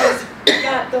you guys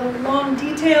got the long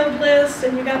detailed list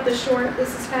and you got the short.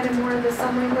 This is kind of more of the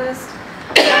summary list.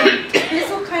 This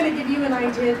will kind of give you an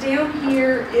idea. Down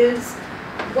here is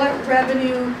what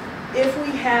revenue, if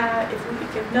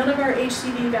none of our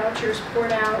HCD vouchers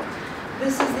poured out,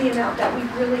 this is the amount that we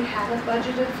really haven't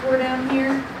budgeted for down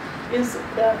here, is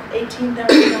the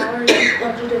 $18,000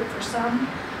 budgeted for some.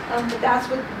 But that's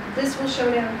what this will show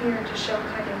down here to show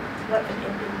kind of what an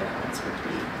ending balance would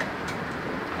be.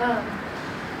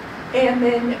 And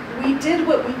then we did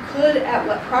what we could at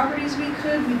what properties we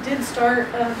could. We did start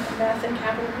a meth and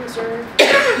capital reserve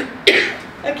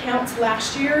accounts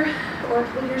last year or a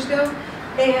couple years ago,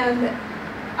 and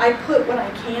I put what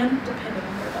I can depending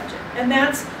on their budget. And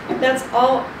that's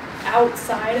all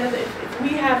outside of it. If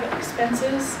we have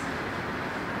expenses,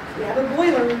 we have a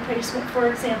boiler replacement, for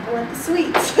example, at the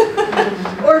suites,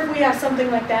 or if we have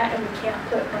something like that and we can't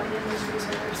put money in these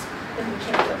reserves, then we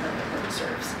can't put money in the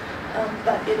reserves.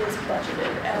 But it is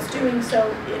budgeted as doing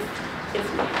so if we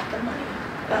have the money.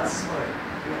 That's smart.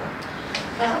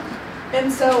 Yeah. And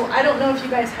so I don't know if you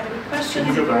guys have any questions.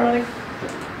 Can you go back?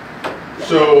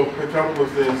 So a couple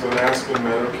of things on Aspen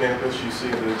Meadow Campus, you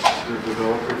see the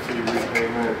developer fee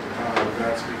repayment.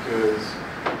 That's because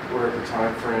we're at the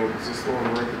time frame. Is this the one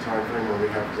we're at the time frame where we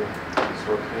have to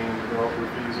start paying developer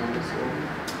fees on this thing,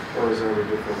 or is that a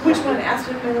different? Which one,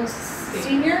 Aspen Meadows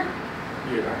Senior?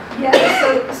 Yeah. Yeah. So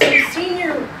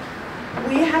senior,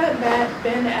 we haven't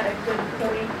been at a good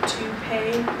point to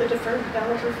pay the deferred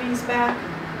developer fees back.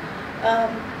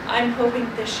 I'm hoping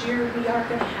this year we are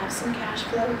going to have some cash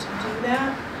flow to do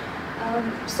that.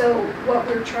 So what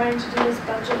we're trying to do is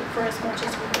budget for as much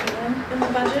as we can in the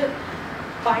budget.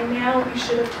 By now, we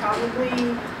should have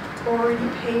probably already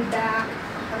paid back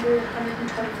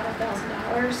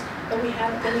 $125,000, but we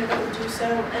haven't been able to do so.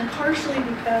 And partially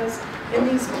because in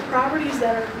these properties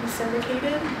that are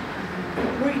syndicated,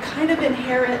 we kind of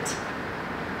inherit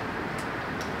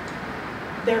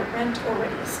their rent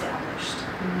already established.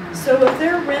 So if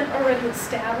their rent already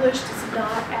established is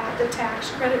not at the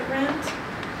tax credit rent,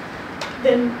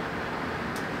 then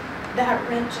that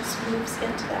rent just moves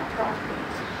into that property.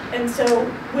 And so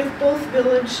with both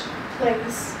Village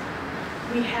Place,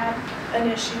 we have an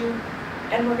issue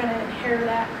and we're going to inherit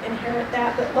that,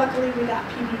 but luckily we got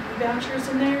PPP vouchers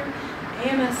in there.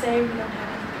 AMSA, we don't have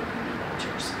any PPP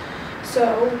vouchers. So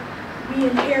we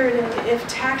inherited, if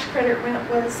tax credit rent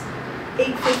was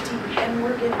 $850 and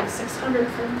we're getting $600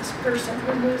 from this person,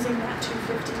 we're losing that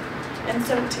 $250. And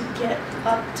so to get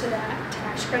up to that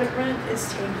tax credit rent is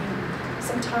taking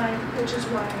some time, which is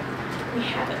why we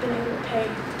haven't been able to pay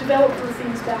developer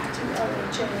fees back to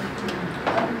LHA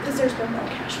because there's been no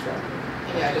cash flow.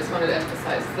 Yeah, I just wanted to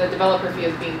emphasize, the developer fee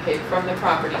is being paid from the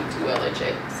property to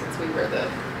LHA, since we were the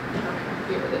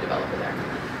developer there.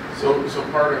 So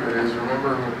part of it is,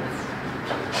 remember,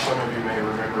 some of you may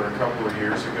remember a couple of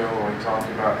years ago when we talked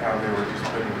about how they were just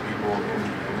putting people in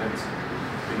the units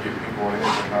to get people in,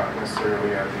 but not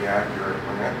necessarily at the accurate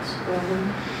rents.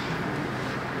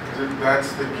 That's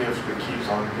the gift that keeps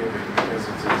on giving, because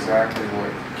it's exactly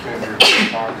what Kendra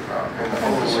talked about. And the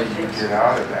only way you get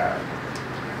out of that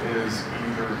is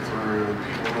either through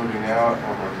people moving out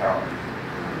or mortality.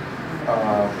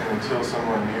 And until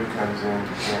someone new comes in,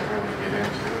 you can't really get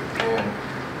into it.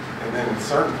 And then in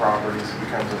certain properties, it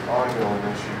becomes an ongoing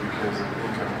issue because of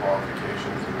income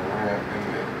qualifications and the rent, and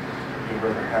then you'd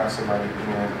rather have somebody in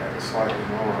at a slightly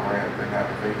lower rent than have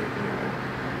a vacant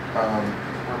unit.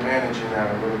 We're managing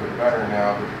that a little bit better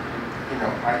now, but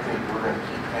I think we're going to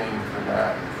keep paying for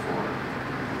that for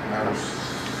another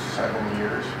 7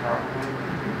 years probably,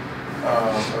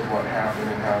 of what happened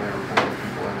and how they were putting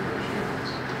people into those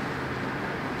units.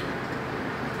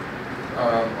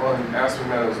 On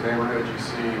Aspen Meadows neighborhood, you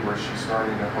see where she's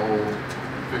starting to hold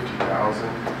 $50,000.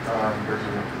 There's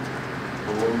a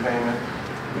balloon payment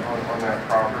on that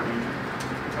property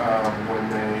when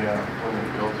they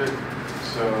built it.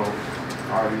 So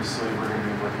obviously, we're going to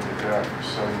be looking at that for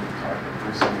some type of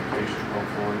re-syndication,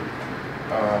 hopefully,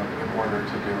 in order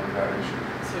to deal with that issue.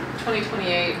 So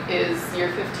 2028 is year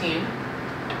 15.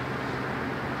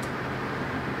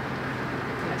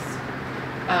 Yes.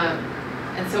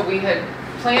 And so we had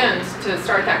planned to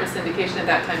start that resyndication at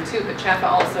that time too, but CHAPA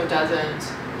also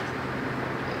doesn't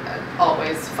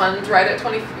always fund right at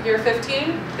year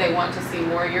 15. They want to see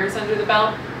more years under the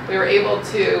belt. We were able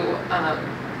to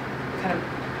kind of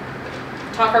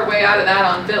talk our way out of that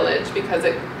on Village because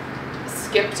it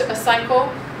skipped a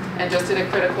cycle and just did a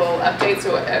critical update,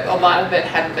 so a lot of it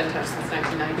hadn't been touched since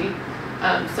 1990.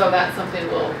 So that's something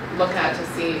we'll look at to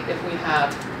see if we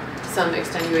have some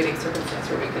extenuating circumstance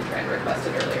where we can try and request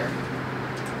it earlier.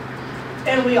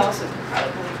 And we also can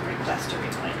probably request a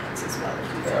refinance as well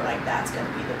if we feel like that's going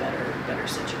to be the better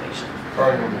situation.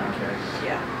 Probably going to be the case.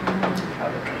 Yeah,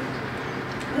 probably.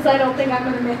 Because I don't think I'm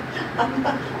going to make, I'm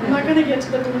not going to get to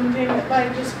the balloon payment by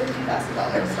just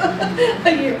 $50,000 a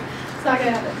year. It's not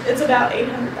going to happen. It's about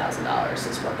 $800,000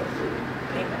 is what the balloon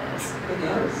payment is. It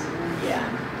is. Yeah.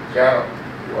 Yeah,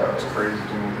 well, it's crazy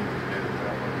to me that they did it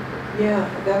that way. Yeah,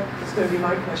 that is going to be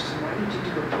my question. Why did you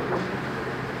do it?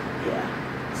 Yeah.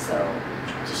 So.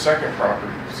 It's a second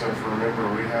property, so if you remember,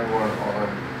 we had one on,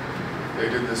 they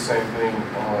did the same thing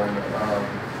on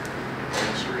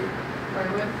Main Street.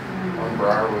 Briarwood? On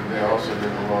Briarwood, they also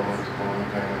did a loan with the balloon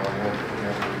payment on it, that we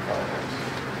had to refinance.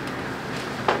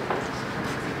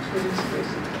 It is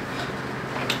crazy.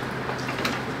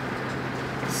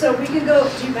 So we can go,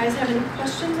 do you guys have any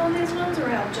questions on these ones, or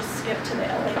I'll just skip to the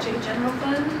LHA General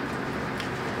Fund?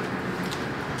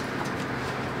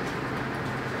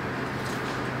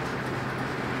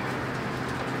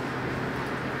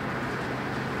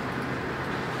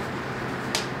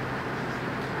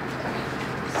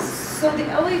 So the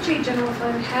LHA General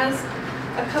Fund has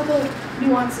a couple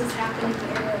nuances happening in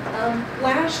it.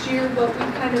 Last year, what we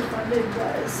kind of funded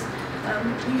was,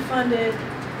 we funded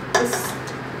this,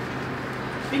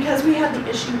 because we had the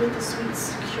issue with the suite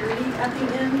security at the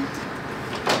end,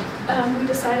 we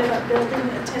decided that building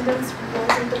attendance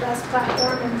wasn't the best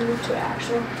platform and moved to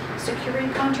actual security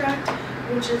contract,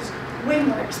 which is way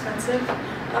more expensive.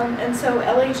 And so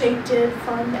LHA did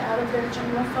fund out of their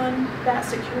general fund that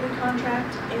security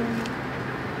contract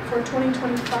for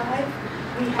 2025.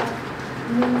 We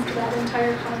have moved that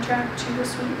entire contract to the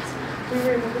suites. We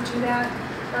were able to do that.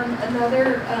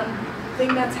 Another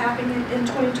thing that's happening in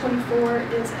 2024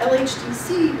 is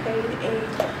LHDC paid a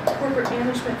corporate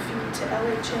management fee to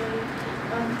LHA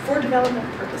for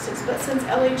development purposes. But since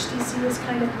LHDC is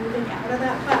kind of moving out of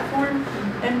that platform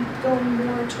and going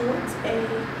more towards a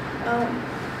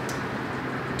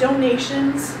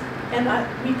donations, and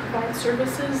we provide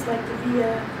services like the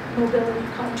VIA mobility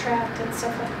contract and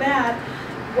stuff like that,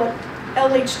 what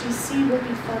LHDC will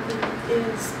be funding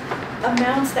is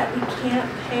amounts that we can't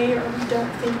pay or we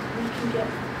don't think we can get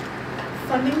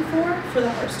funding for the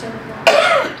Hearthstone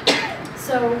Lodge.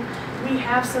 So we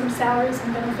have some salaries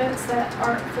and benefits that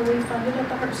aren't fully funded at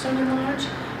the Hearthstone Lodge,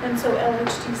 and so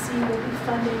LHDC will be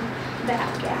funding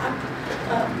that gap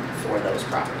for those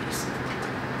properties.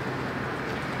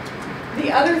 The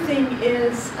other thing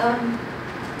is,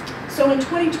 so in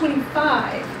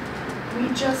 2025, we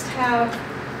just have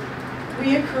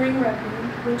reoccurring revenue,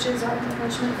 which is our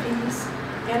management fees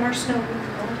and our snow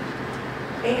removal.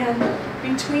 And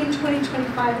between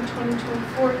 2025 and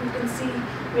 2024, you can see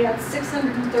we had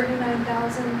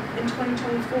 639,000 in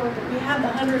 2024, but we had the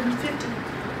 150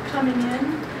 coming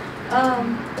in.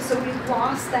 So we've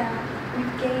lost that.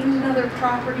 We've gained another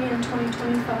property in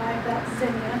 2025, that's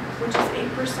Zinnia, which is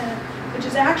 8%, which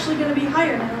is actually going to be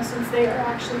higher now since they are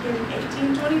actually getting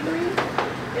 1823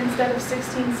 instead of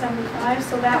 1675,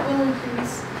 so that will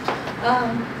increase.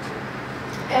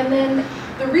 And then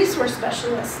the resource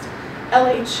specialist,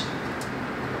 LHA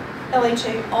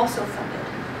also funded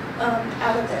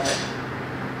out of there.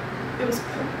 It was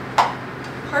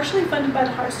partially funded by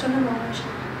the Hearthstone and Lodge,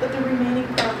 but the remaining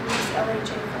properties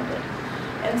LHA funded.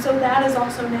 And so that is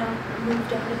also now moved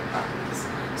down to the properties.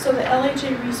 So the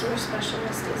LHA resource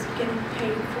specialist is getting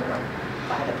paid for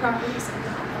by the properties and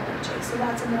not LHA. So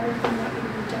that's another thing that we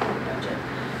moved down the budget,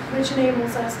 which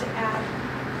enables us to add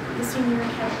the senior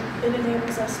accountant. It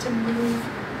enables us to move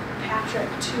Patrick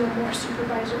to a more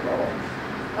supervisor role.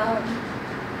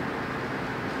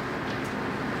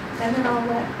 And then I'll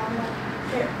let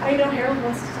I know Harold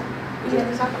wants to talk. You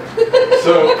want to talk?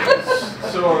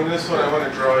 So on this one, I want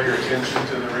to draw your attention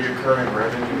to the reoccurring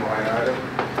revenue line item.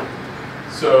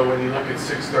 So when you look at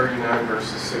 639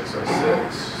 versus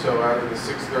 606, so out of the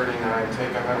 639,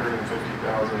 take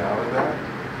 150,000 out of that.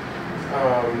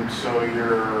 So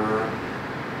you're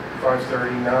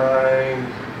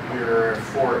 539, you're at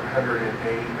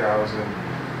 480,000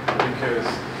 because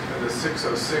the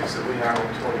 606 that we have in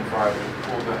 25, we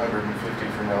pulled the 150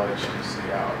 from LHDC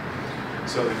out.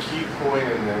 So the key point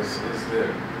in this is that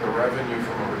the revenue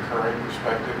from a recurring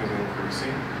perspective is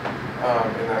increasing,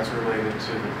 and that's related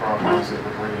to the properties that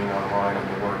we're bringing online and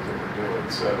the work that we're doing.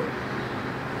 So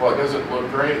while it doesn't look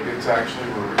great, it's actually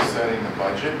we're resetting the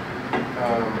budget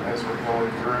as we're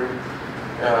going through.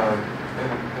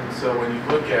 And so when you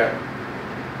look at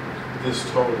this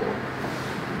total,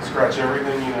 scratch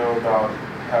everything you know about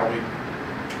how we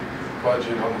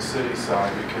budget on the city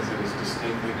side because it is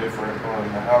distinctly different on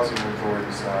the housing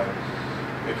authority side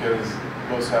because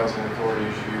most housing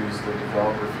authorities use the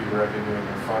developer fee revenue and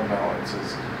their fund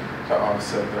balances to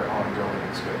offset their ongoing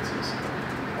expenses.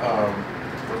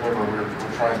 Remember, we're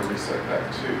trying to reset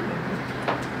that too.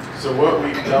 So what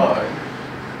we've done,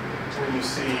 when you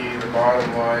see the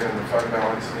bottom line and the fund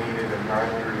balance needed of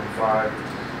 905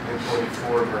 in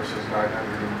 24 versus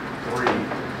 903,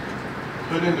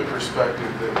 put into perspective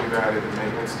that we've added a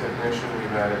maintenance technician,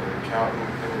 we've added an accountant,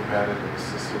 and we've added an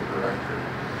assistant director.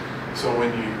 So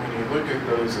when you look at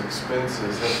those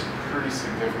expenses, that's a pretty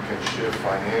significant shift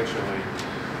financially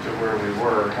to where we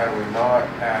were. Had we not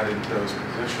added those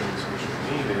positions, which we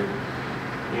needed,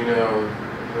 you know,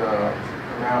 the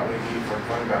amount we need for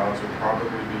fund balance would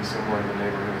probably be somewhere in the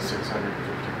neighborhood of 650,000.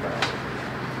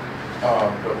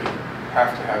 But we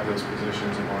have to have those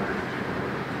positions in order to do the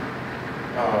work.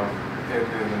 And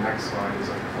then the next slide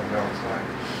is like the fund balance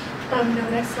line. No,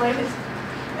 next slide is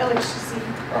LHC.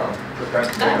 Put that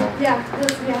down.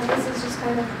 This is just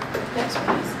kind of next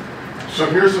one is. So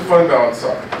here's the fund balance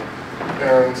side.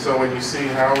 And so when you see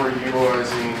how we're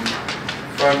utilizing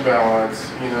fund balance,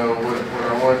 you know, what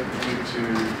I want you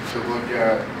to look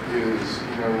at is,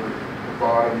 you know, the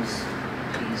bottoms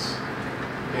piece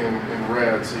in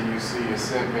red. So you see a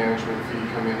cent management fee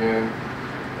coming in,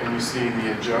 and you see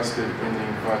the adjusted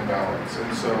ending fund balance.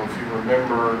 And so if you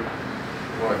remember,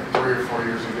 what, 3 or 4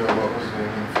 years ago, what was the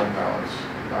ending fund balance?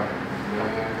 About $1.5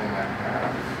 million.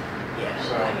 Yeah.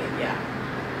 So, yeah.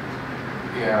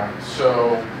 Yeah,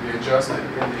 so the adjusted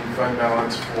ending fund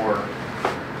balance for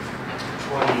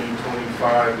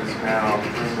 2025 is now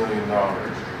 $3 million.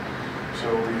 So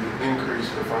we've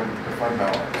increased the fund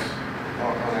balance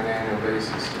on an annual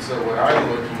basis. So what I'm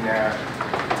looking at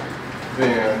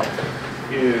then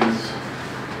is,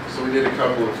 so we did a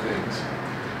couple of things.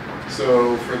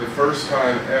 So for the first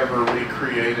time ever, we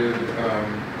created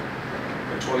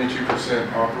a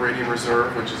 22% operating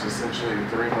reserve, which is essentially a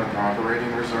 3-month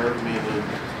operating reserve, meaning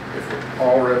if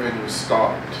all revenue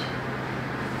stopped,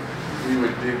 we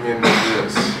would dig into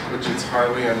this, which is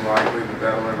highly unlikely that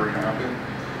that'll ever happen.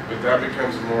 But that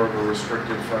becomes more of a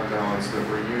restricted fund balance that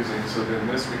we're using. So then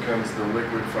this becomes the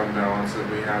liquid fund balance that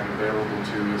we have available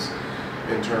to us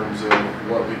in terms of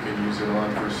what we can use it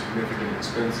on for significant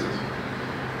expenses.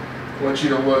 I want you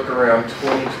to look around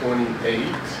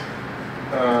 2028.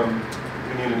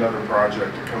 We need another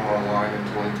project to come online in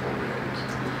 2028.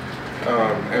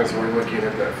 As we're looking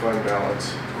at that fund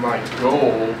balance, my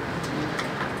goal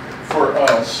for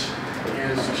us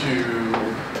is to,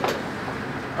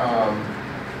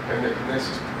 and this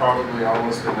is probably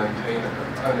almost an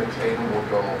unattainable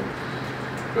goal,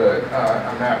 but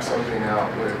I mapped something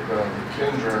out with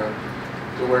Kendra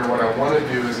to where what I want to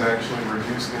do is actually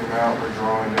reduce the amount we're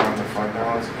drawing down the fund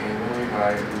balance annually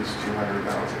by at least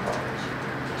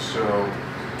 $200,000. So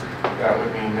that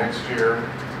would mean next year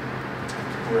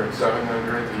we're at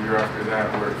 700, the year after that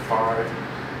we're at 5,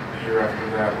 the year after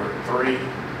that we're at 3,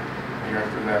 the year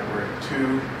after that we're at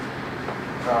 2,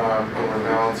 and we're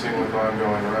balancing with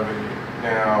ongoing revenue.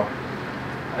 Now,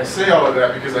 I say all of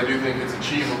that because I do think it's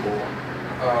achievable,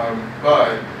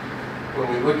 but when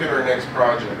we look at our next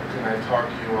project, and I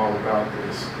talked to you all about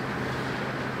this,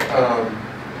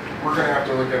 we're going to have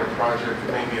to look at a project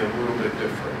that may be a little bit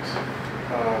different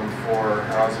for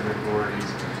housing authorities.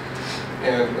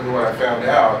 And what I found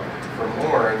out from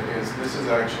Lauren is this is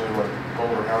actually what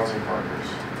Boulder Housing Partners,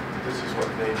 this is what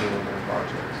they do in their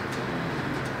projects.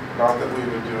 Not that we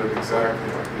would do it exactly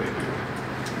like they do.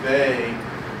 They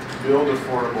build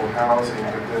affordable housing,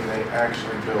 but then they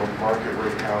actually build market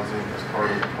rate housing as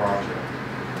part of the project.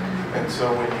 And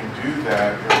so when you do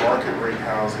that, your market rate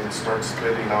housing starts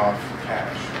spitting off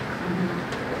cash.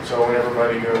 So when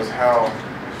everybody goes, how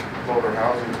Boulder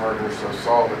Housing Partners so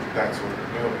solvent, that's what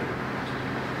they're doing.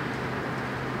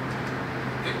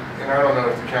 And I don't know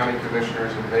if the county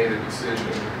commissioners have made a decision,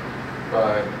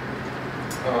 but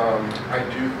I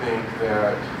do think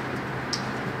that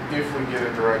if we get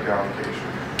a direct allocation,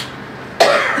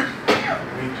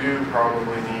 we do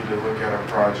probably need to look at a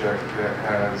project that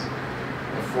has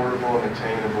affordable and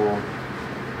attainable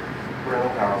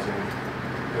rental housing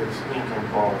that's income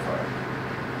qualified.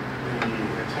 The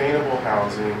attainable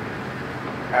housing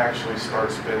actually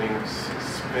starts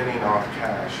spinning off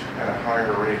cash at a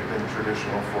higher rate than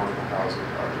traditional affordable housing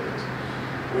projects.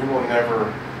 We will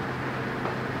never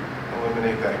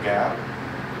eliminate that gap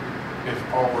if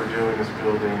all we're doing is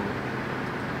building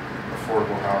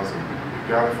affordable housing. We've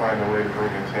got to find a way to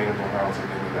bring attainable housing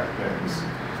into that mix.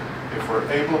 If we're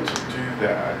able to do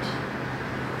that,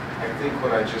 I think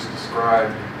what I just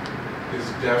described is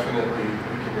definitely,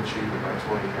 we can achieve it by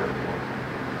 2031.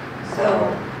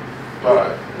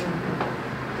 But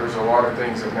there's a lot of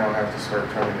things that now have to start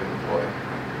coming into play.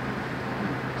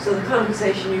 So the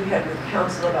conversation you had with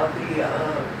council about the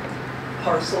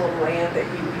parcel of land that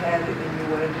you had and you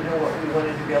wanted to know what we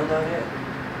wanted to build on it,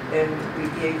 and we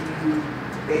gave you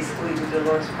basically the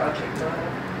Dolores project model.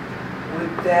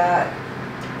 Would that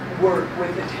work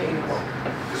with attainable?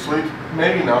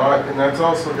 Maybe not, and that's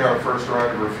also got a first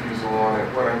right of refusal on it.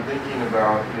 What I'm thinking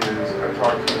about is, I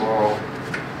talked to you all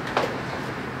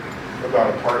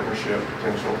about a partnership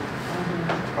potential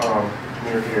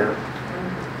near here,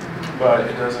 but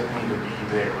it doesn't need to be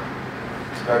there.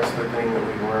 So that's the thing that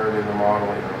we learned in the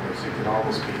modeling on this. It can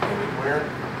almost be anywhere,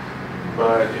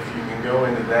 but if you can go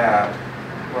into that,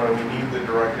 well, we need the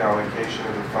direct allocation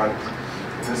of the funds.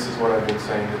 And this is what I've been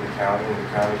saying to the county and the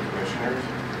county commissioners,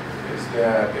 is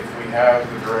that if we have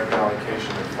the direct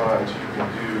allocation of funds, you can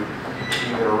do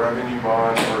either a revenue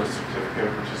bond or a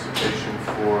certificate of participation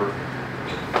for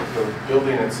the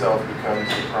building itself becomes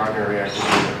the primary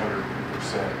activity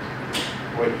 100%.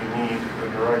 What you need,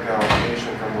 the direct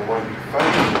allocation from the 1B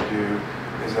funding to do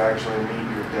is actually meet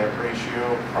your debt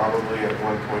ratio, probably at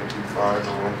 1.25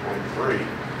 or 1.3.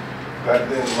 That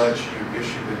then lets you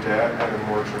issue the debt at a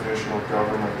more traditional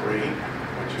government rate,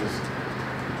 which is,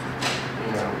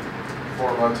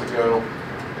 4 months ago,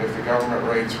 if the government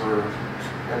rates were,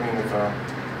 if a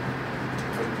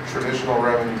traditional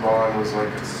revenue bond was like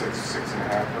at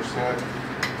 6.5%,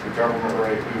 the government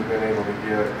rate we've been able to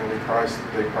get, and they priced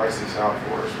this out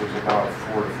for us, was about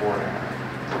 4 to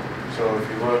 4.5. So if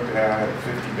you look at a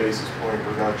 50 basis point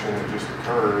reduction that just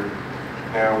occurred,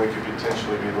 now we could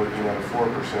potentially be looking at a 4%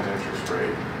 interest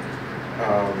rate.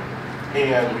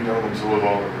 And we don't absorb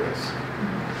all the risk.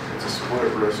 It's a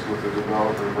split risk with the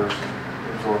developer versus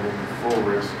absorbing the full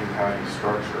risk in how you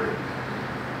structure it.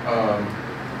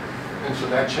 And so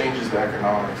that changes the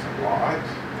economics a lot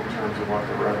in terms of what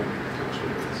the revenue potential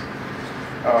is.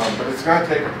 But it's going to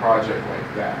take a project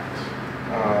like that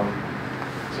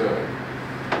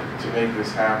to make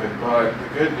this happen. But the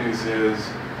good news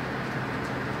is,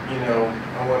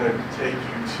 I want to take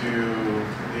you to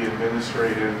the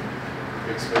administrative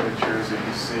expenditures that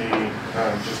you see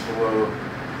just below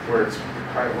where it's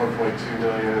at 1.2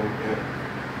 million.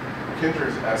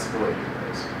 Kinder's escalating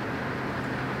this.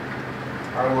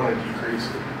 I want to decrease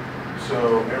it. So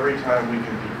every time we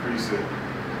can decrease it,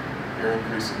 you're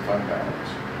increasing fund balance.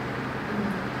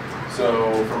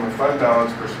 So from a fund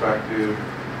balance perspective,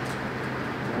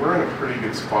 we're in a pretty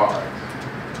good spot.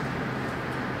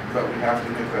 But we have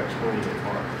to hit that 28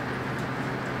 mark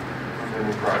in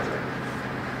the project.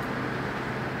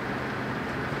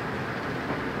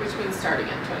 Which means starting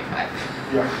at 25.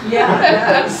 Yeah. Yeah, it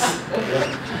does.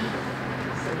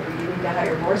 So maybe you need to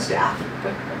hire more staff.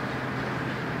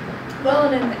 Well,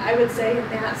 and then I would say in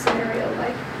that scenario,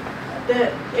 like,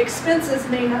 the expenses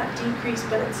may not decrease,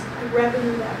 but it's the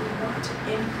revenue that we want to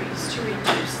increase to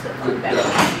reduce the fund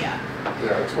balance, yeah.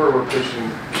 Yeah, it's where we're pushing,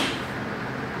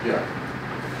 yeah.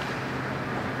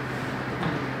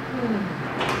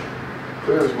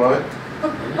 Clear as mud.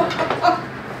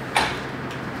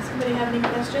 Somebody have any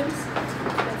questions?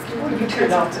 You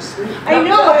turned off the screen. I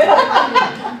know.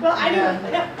 Well, I didn't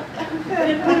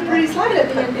put a pretty slide at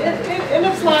the end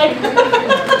of slide.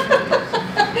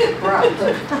 Right.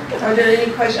 Are there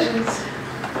any questions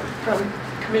from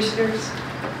commissioners?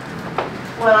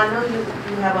 Well, I know you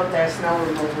have up there snow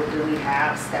removal. Do we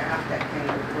have staff that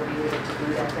will be able to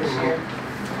do that this year? I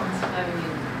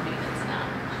mean, maintenance now,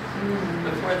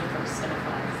 before the first snow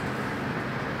flies.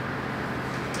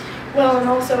 Well, and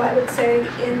also I would say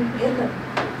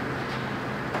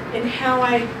in how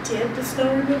I did the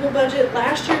snow removal budget,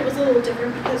 last year it was a little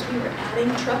different because we were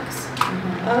adding trucks.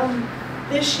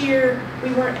 This year,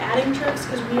 we weren't adding trucks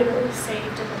because we had already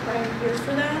saved in the prior year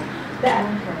for that. That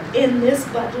in this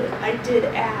budget, I did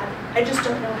add, I just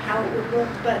don't know how it would look,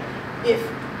 but if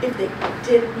they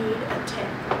did need a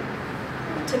tent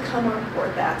to come on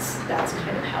board, that's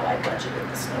kind of how I budgeted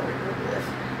the snow removal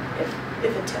if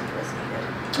a tent was needed.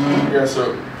 Yeah,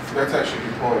 so that's actually a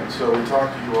good point. So we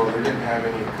talked to you all, they didn't have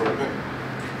any equipment.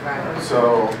 Right.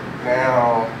 So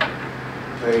now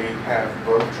they have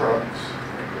both trucks.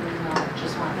 No,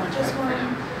 just one. Just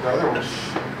one. The other one,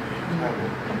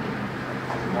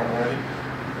 not ready.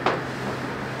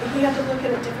 He had to look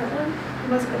at a different one. He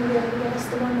wasn't going to be able to give us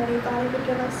the one that he thought he could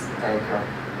give us. Okay,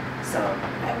 So I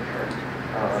haven't heard.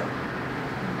 all right.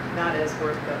 Not as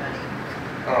worth the money.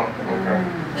 Oh, okay.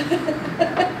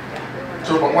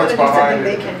 So but They what's wanna do behind something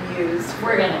they it? can use.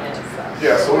 We're gonna get stuff.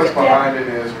 Yeah, so what's Yeah. behind it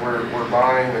is we're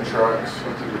buying the trucks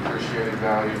with the depreciated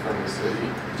value from the city.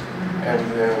 And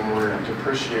then we're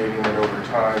depreciating it over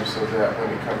time so that when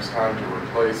it comes time to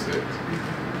replace it,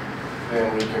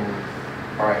 then we can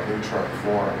buy a new truck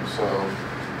for them. So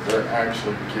they're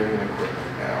actually getting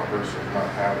equipment now versus not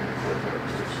having equipment,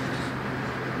 which is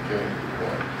getting to the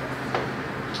point.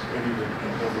 We need to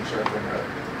double check on that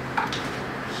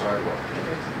sidewalk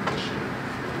issue.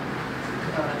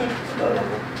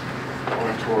 Or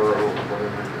Toro, whatever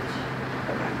it is.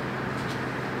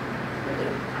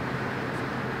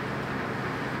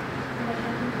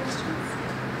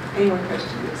 Any more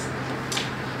questions?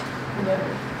 No.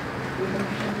 We don't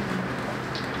have any.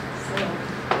 So.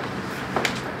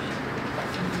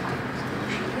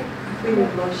 We need a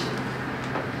motion.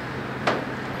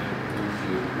 Move to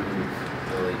approve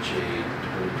LHA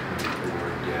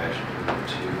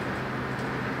 2024-22.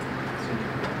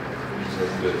 Is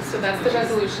that good? So that's the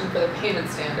resolution for the payment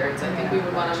standards. I think we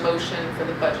would want a motion for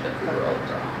the budget approval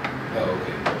overall. Oh,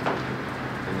 okay.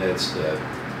 And that's the.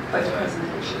 Budget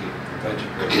presentation.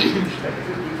 Budget presentation. That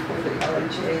would be for the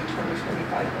LHA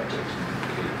 2025 budget.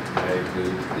 Okay, I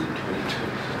move the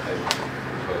 2025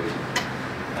 proposed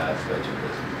budget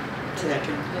presentation.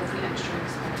 Second. That's the extra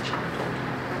expenditure.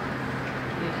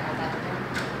 You need to add that there.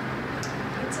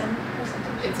 It's in the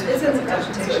presentation. It's in the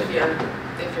presentation, so if you're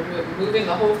moving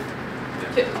the whole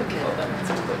kit and caboodle, then it's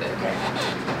included. Okay.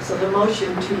 So the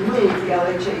motion to move the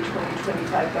LHA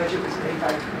 2025 budget was made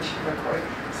by Commissioner McCoy,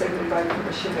 seconded by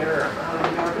Commissioner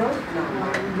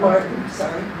Martin,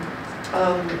 sorry.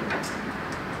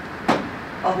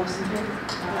 All those in favor?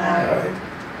 Aye.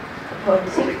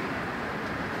 Opposed?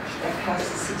 That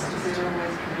passes 6-0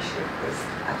 with Commissioner Chris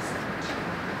absent.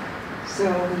 So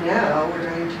now we're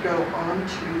going to go on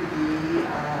to the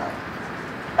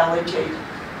LHA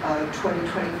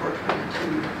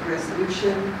 2024-22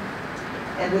 resolution.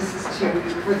 And this is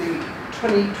for the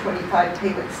 2025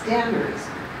 payment standards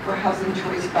for Housing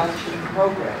Choice Vouching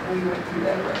Program. We went through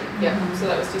that already. Yeah, so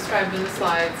that was described in the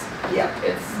slides. Yeah.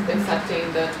 It's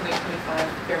accepting the 2025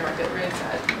 fair market rates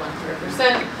at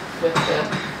 100% with the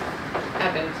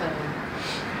admin plan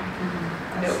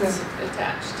notes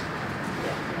attached.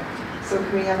 So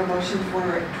can we have a motion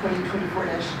for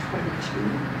 2024-22?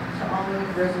 So I'll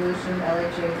move resolution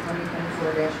LHA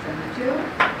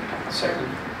 2024-22. Second.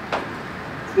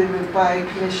 It's been moved by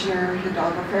Commissioner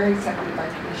Hidalgo Ferry, seconded by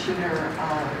Commissioner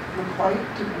McCoy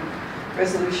to move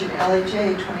resolution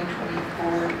LHA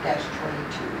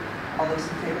 2024-22. All those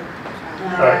in favor?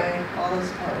 Aye. All those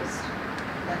opposed?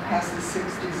 That passes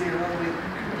 6-0 with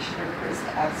Commissioner Chris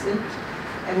absent.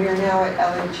 And we are now at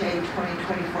LHA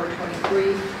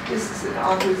 2024-23. This is an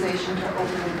authorization to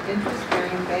open an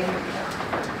interest-bearing bank account.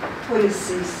 What is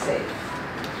C-Safe?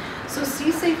 So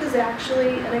C-Safe is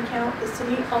actually an account the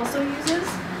city also uses.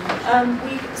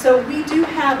 So we do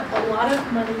have a lot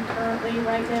of money currently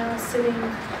right now sitting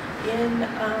in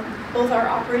both our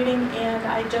operating, and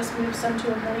I just moved some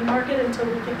to a money market until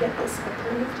we could get this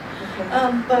approved.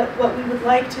 But what we would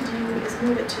like to do is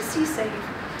move it to C-Safe,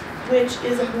 which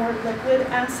is a more liquid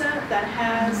asset that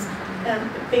has,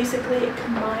 basically it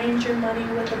combines your money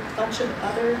with a bunch of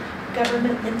other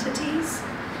government entities,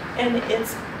 and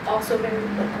it's also very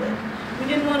liquid. We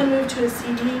didn't want to move to a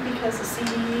CD because a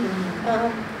CD,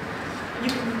 you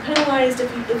can be penalized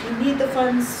if you need the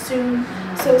funds soon.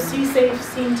 So C-Safe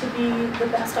seemed to be the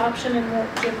best option and what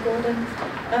Jim Golden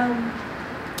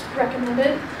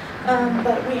recommended.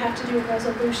 But we have to do a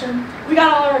resolution. We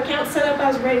got all our accounts set up. I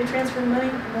was ready to transfer money,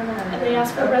 and then they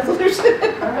asked for a resolution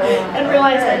and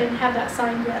realized I didn't have that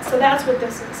signed yet. So that's what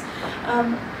this is.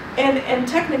 And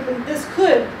technically, this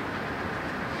could.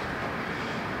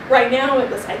 Right now, it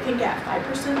was, I think, at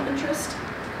 5% interest.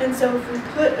 And so if we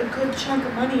put a good chunk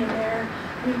of money in there,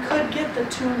 we could get the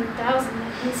 200,000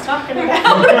 that he's talking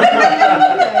about.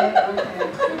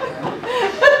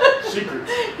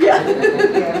 Secrets. Yeah.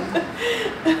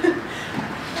 I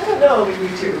don't know, you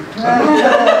two.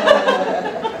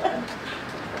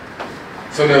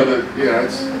 So no, yeah,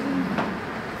 it's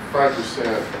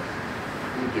 5%.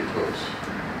 We get close.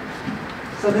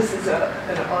 So this is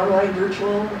an online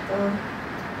virtual.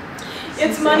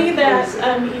 It's money that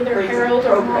either Or is it Harold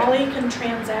or program? Molly can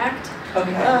transact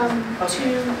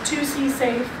to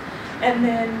C-Safe, and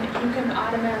then you can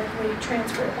automatically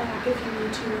transfer it back if you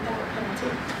need to without a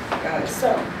penalty. Got it.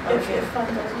 So if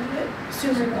funds are needed,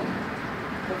 sooner than.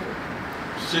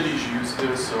 Cities use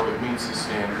this, so it meets the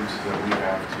standards that we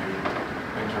have to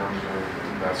in terms of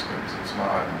investments. It's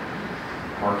not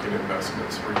market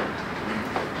investments.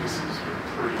 This is a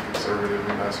pretty conservative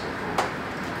investment.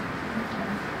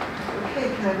 Okay,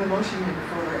 can I have a motion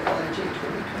for LHA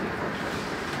 2024?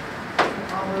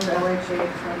 I'll move LHA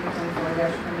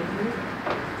 2024-23.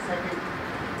 Second.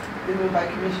 Been moved by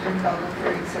Commissioner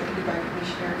Calhoun, seconded by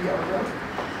Commissioner Yarbrough.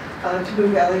 To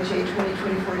move LHA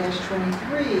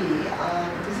 2024-23.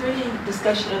 Is there any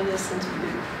discussion on this since we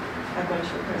didn't have much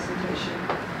of a presentation?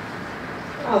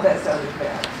 Oh, that sounded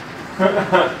bad.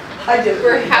 I did.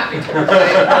 We're happy to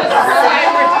provide.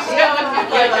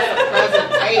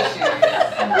 Presentation.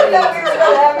 I thought we were so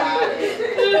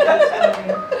happy.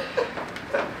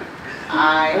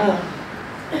 Aye.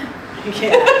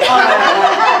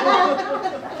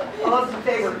 All those in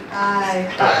favor? Aye.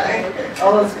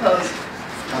 All those opposed?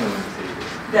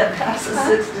 That passes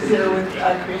 6-0 with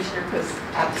Commissioner Chris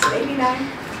absent. 89.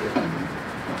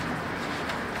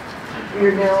 We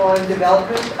are now on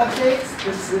development updates.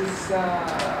 This is,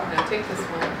 Now take this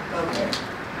one. okay.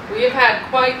 We have had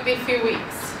quite a few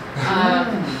weeks.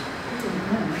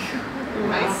 You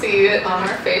might see it on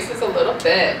our faces a little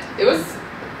bit. It was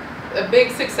a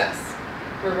big success.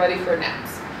 We're ready for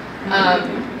naps.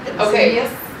 Okay.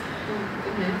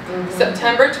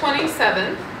 September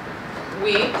 27th,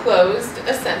 we closed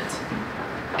Ascent,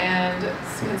 and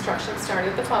construction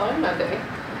started the following Monday.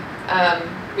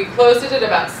 We closed it at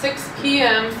about 6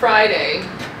 p.m. Friday.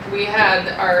 We had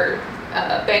our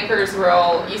bankers were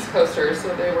all East Coasters,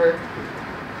 so they were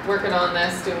working on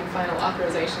this, doing final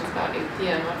authorizations about 8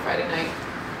 p.m. on Friday night.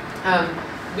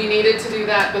 We needed to do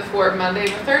that before Monday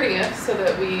the 30th so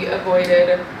that we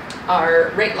avoided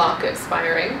our rate lock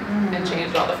expiring and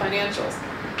changed all the financials,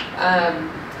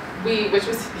 which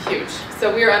was huge.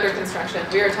 So we are under construction.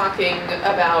 We are talking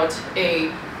about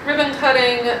a ribbon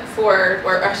cutting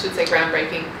or I should say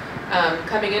groundbreaking,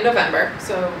 coming in November.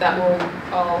 So that will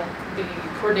all be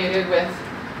coordinated with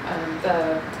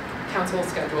the council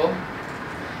schedule.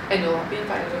 And you'll all be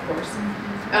invited, of course.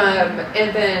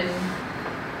 And then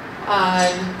on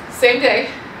same day,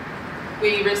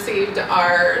 we received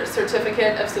our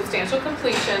certificate of substantial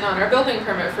completion on our building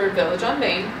permit for Village on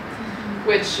Main,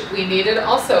 which we needed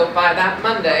also by that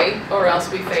Monday, or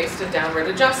else we faced a downward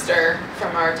adjuster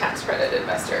from our tax credit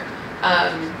investor.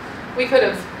 We could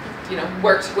have,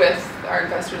 worked with our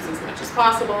investors as much as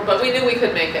possible, but we knew we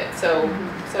could make it, so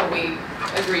we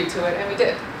agreed to it, and we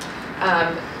did.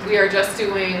 We are just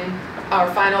doing our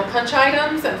final punch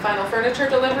items and final furniture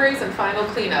deliveries and final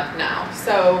cleanup now.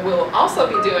 So we'll also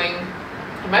be doing,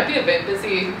 it might be a bit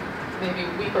busy, maybe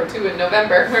a week or two in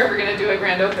November, where we're going to do a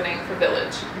grand opening for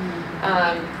Village.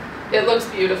 It looks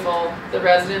beautiful. The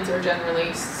residents are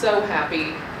generally so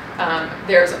happy.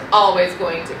 There's always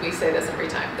going to, we say this every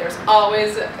time, there's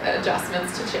always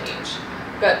adjustments to change.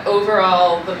 But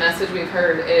overall, the message we've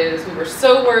heard is we were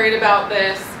so worried about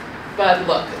this, but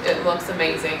look, it looks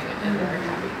amazing and they're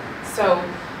happy. So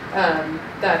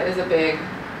that is a big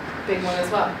one as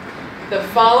well. The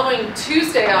following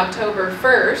Tuesday, October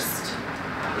 1st,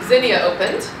 Zinnia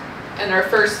opened, and our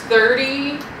first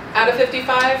 30 out of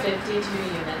 55 52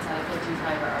 units out of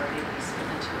 55 are already leased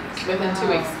within 2 weeks. within 2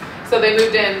 weeks. So they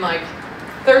moved in like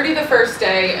 30 the first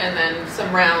day, and then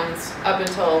some rounds up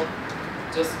until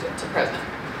just to present.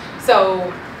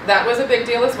 So that was a big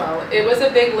deal as well. It was a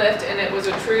big lift, and it was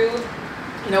a true,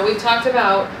 you know, we've talked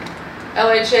about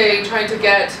LHA trying to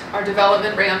get our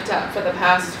development ramped up for the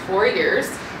past 4 years.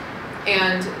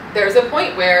 And there's a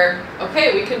point where,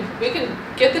 okay, we can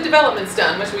get the developments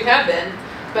done, which we have been,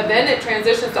 but then it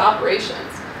transitions to operations.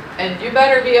 And you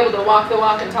better be able to walk the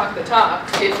walk and talk the talk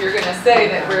if you're gonna say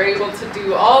that we're able to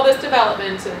do all this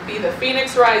development and be the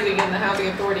Phoenix Rising in the Housing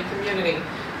Authority community.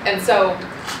 And so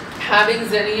having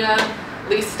Zinnia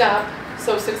leased up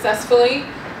so successfully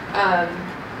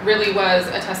really was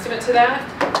a testament to that.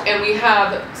 And we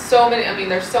have so many, I mean,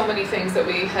 there's so many things that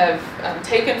we have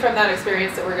taken from that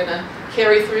experience that we're gonna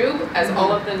carry through as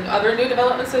all of the other new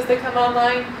developments as they come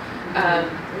online,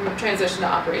 transition to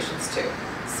operations too.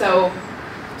 So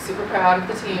super proud of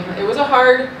the team. It was a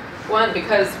hard one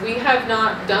because we have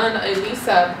not done a lease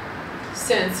up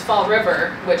since Fall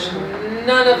River, which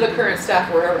none of the current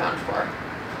staff were around for.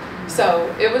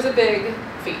 So it was a big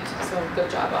feat, so good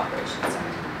job operations.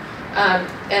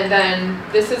 And then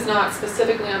this is not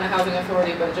specifically on the Housing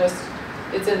Authority, but just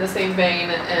it's in the same vein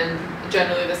and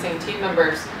generally the same team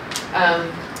members.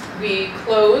 We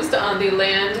closed on the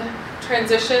land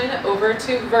transition over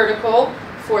to vertical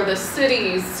for the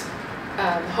city's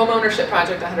home ownership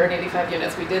project, 185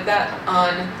 units. We did that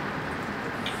on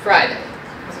Friday.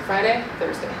 Was it Friday?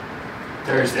 Thursday.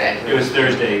 Thursday. It was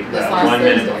Thursday, This last 1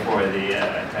 minute Thursday. before the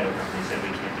title company said we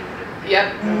can't do it.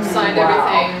 Yep, signed Wow.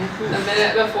 everything a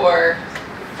minute before.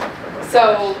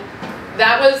 So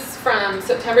that was from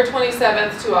September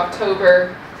 27th to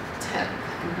October 10th,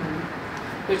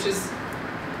 which is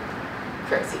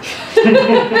crazy.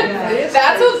 Yeah, it is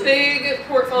That's a crazy. big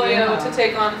portfolio Yeah. to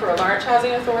take on for a large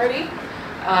housing authority.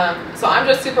 So I'm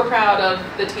just super proud of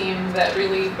the team that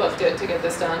really booked it to get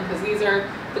this done, because these are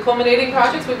the culminating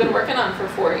projects we've been working on for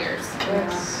 4 years.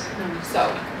 Yes. So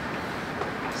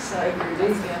Side that's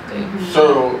relief. the update.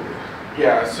 So,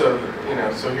 yeah, so, you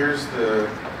know, so here's the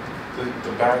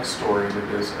backstory to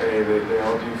this. They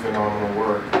all do phenomenal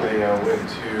work. They went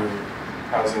to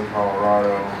Housing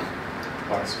Colorado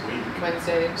last week.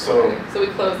 Wednesday. So- Friday. So we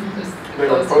closed this. They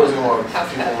were closing while House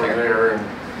people cat were fair. there, and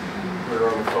we were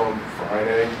on the phone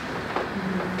Friday.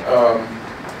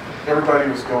 Everybody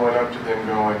was going up to them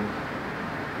going,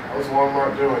 how's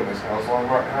Longmont doing this? How's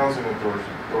Longmont Housing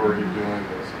Authority doing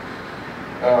this?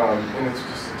 And it's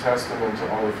just a testament to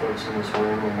all the folks in this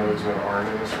room and those that aren't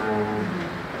in this room.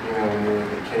 You know, when you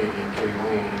look at Katie and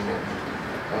Kayleen,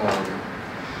 and,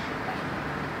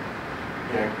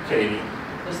 yeah, Katie.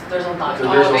 There's a lot. So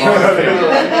there's a lot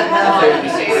of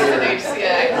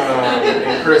HCA.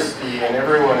 And Christy and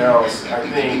everyone else. I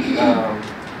think, you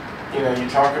know, you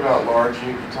talk about large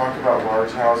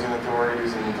housing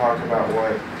authorities, and you talk about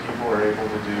what people are able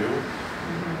to do.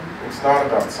 It's not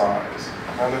about size.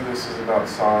 None of this is about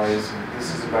size.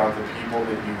 This is about the people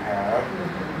that you have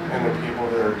and the people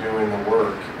that are doing the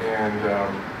work. And,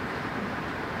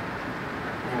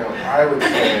 you know, I would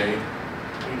say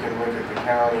we can look at the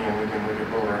county and we can look at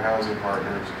Builder Housing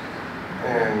Partners,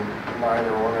 and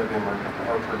neither one of them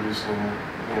are producing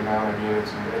the amount of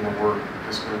units and the work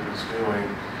this group is doing.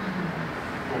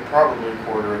 Probably a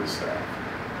quarter of the staff.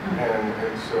 And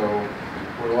so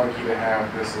we're lucky to have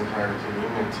this entire team,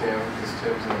 and Tim, because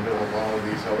Tim's in the middle of all of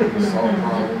these helping us solve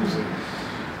problems.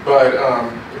 But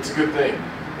it's a good thing.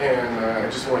 And I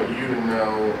just want you to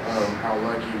know how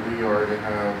lucky we are to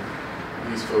have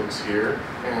these folks here,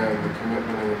 and the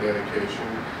commitment and the dedication,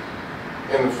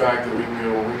 and the fact that we can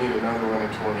go, well, we need another one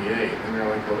in 28. And they're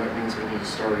like, well, that means we need to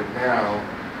start it now.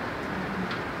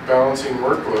 Balancing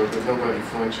workload, but nobody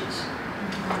flinches.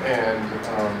 And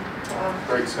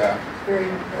great staff. Very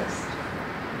impressed.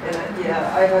 And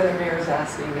yeah, I have other mayors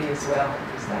asking me as well,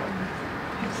 is that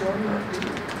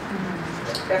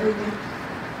everything?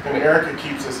 And Erica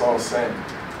keeps us all sane.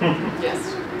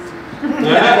 Yes.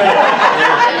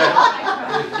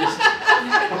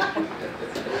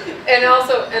 And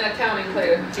also, and accounting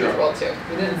played a huge role too.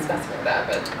 We didn't specify that,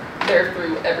 but they're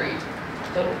through every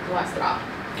little last drop.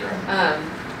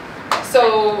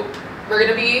 So we're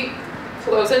gonna be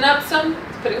closing up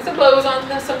putting some bows on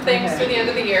some things through the end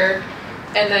of the year.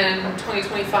 And then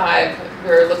 2025,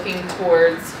 we're looking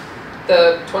towards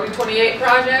the 2028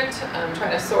 project,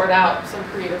 trying to sort out some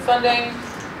creative funding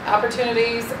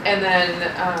opportunities, and then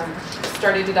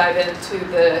starting to dive into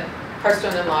the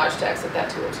Hearthstone and Lodge to exit that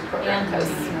 202 program. And Because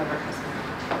leasing over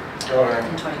Christmas Go ahead.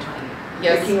 in 2020.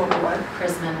 Yes. Taking over what?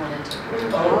 Prisman went into,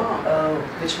 Oh.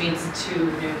 which means two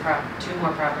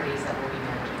more properties that will be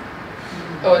managing.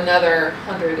 Oh, another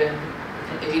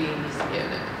 180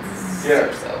 units Yeah.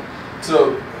 or so.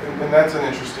 So, and that's an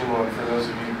interesting one for those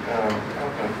of you, I don't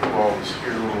know who all was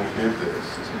here when we did this.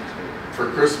 For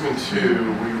Chrisman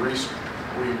 2, when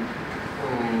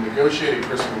we negotiated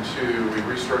Chrisman 2, we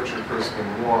restructured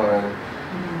Chrisman 1.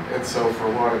 And so for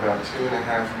what, about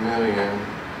 $2.5 million,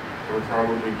 we're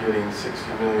probably getting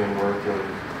 $60 million worth of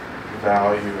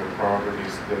value in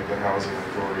properties that the housing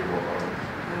authority will own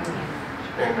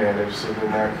and manage. So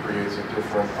then that creates a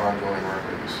different ongoing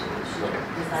revenue source. So,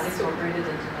 Is that incorporated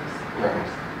into this? no,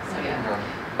 So yeah.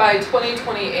 no. By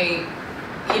 2028,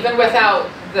 even without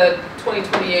the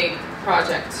 2028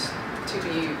 project to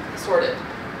be sorted,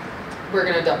 we're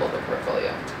gonna double the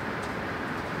portfolio.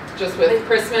 Just with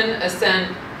Chrisman,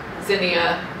 Ascent,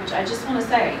 Zinnia. Which I just want to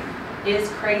say is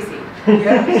crazy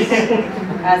Yes.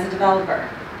 as a developer.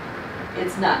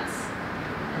 It's nuts.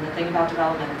 And the thing about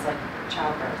development, it's like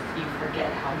childbirth. You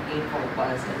forget how painful it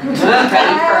was and then you're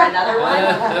ready for another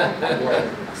one.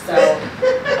 So,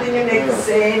 Then you make the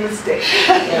same mistake.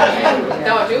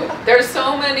 No, there's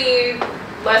so many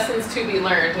lessons to be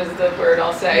learned, is the word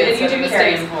I'll say. and you instead of do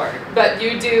carry mistakes. them forward. But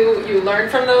you learn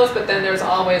from those, but then there's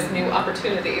always new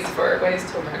opportunities for ways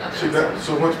to learn on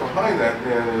So what's behind that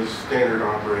then is standard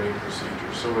operating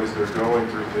procedures. So as they're going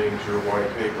through things, you're white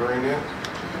papering it.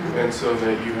 And so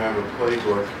that you have a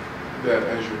playbook that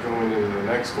as you're going into the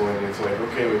next one, it's like,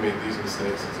 okay, we made these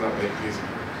mistakes, let's not make these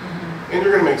again. And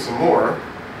you're gonna make some more,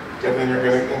 and then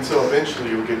until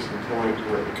eventually you'll get to the point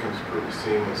where it becomes pretty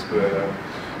seamless. But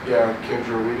yeah,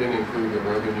 Kendra, we didn't include the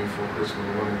revenue from Chrisman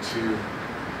 1 and 2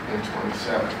 in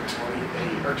 27,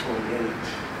 28, or 28.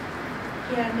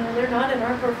 Yeah, no, they're not in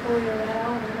our portfolio at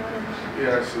all. They're not in.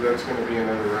 Yeah, so that's gonna be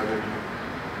another revenue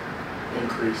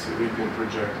increase that we can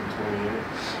project in 28.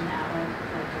 And that one,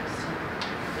 that goes to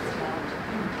developed.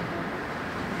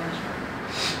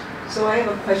 So I have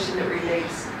a question that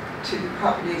relates to the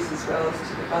properties as well as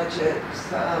to the budget.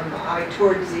 I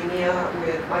toured Xenia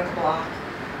with Michael Block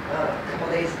a couple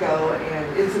days ago,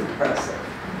 and it's impressive.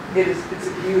 It's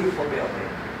a beautiful building.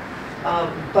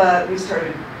 But I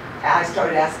started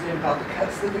asking him about the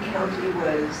cuts that the county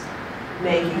was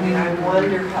making, and I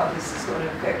wonder how this is going to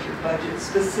affect your budget.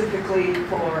 Specifically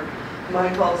for,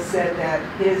 Michael said that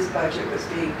his budget was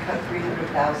being cut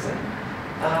 $300,000.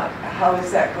 How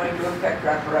is that going to affect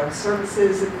wraparound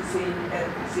services at the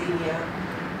Xenia?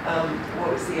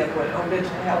 What was the other one? Oh, mental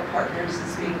health partners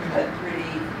is being cut pretty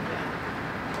easy.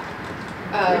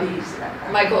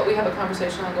 Michael, we have a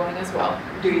conversation ongoing as well,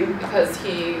 Do you? because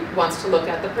he wants to look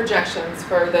at the projections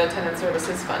for the tenant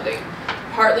services funding.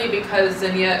 Partly because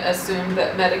Zinnia assumed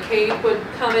that Medicaid would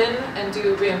come in and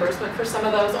do reimbursement for some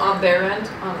of those on their end,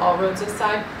 on All Roads'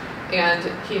 side. And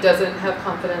he doesn't have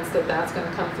confidence that that's going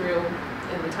to come through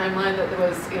in the timeline that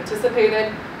was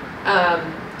anticipated.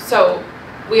 So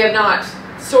we have not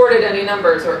sorted any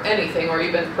numbers or anything, or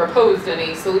even proposed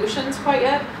any solutions quite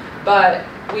yet. But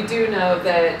we do know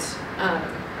that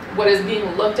what is being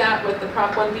looked at with the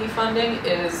Prop 1B funding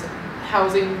is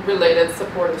housing-related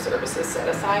supportive services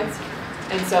set-asides.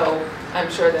 And so I'm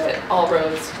sure that All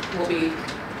Roads will be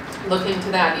looking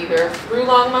to that either through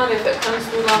Longmont, if it comes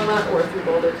through Longmont, or through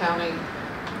Boulder County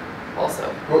also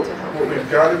to help. What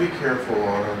we've got to be careful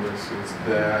on this is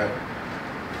that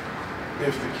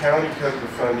if the county cut the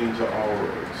funding to All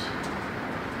Roads,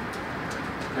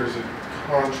 there's a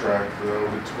contract though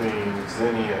between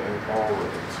Zinnia and All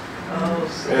Roads. Oh,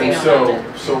 so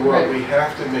And so what we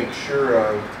have to make sure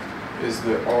of is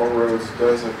that All Roads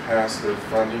doesn't pass their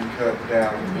funding cut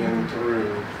down in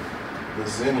through the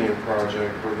Zinnia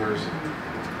project where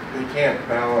they can't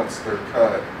balance their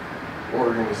cut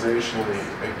organizationally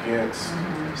against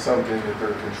something that they're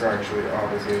contractually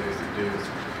obligated to do.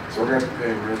 So we're going to have to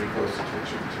pay really close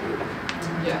attention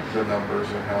to the numbers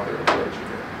and how they're approaching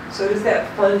it. So does that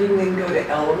funding then go to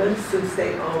Elements since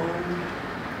they own?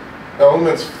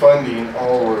 Elements funding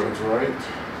All Roads, right?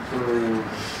 Through.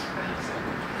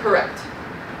 Correct.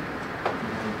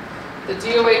 The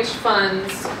DOH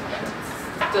funds,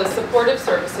 the supportive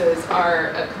services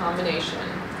are a combination.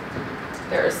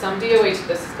 There is some DOH,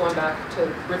 this is going back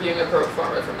to reviewing a pro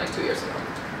forma from like 2 years ago.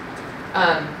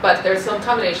 But there's some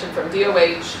combination from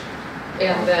DOH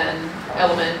and then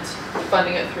Element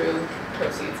funding it through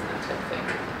proceeds and that type of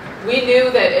thing. We knew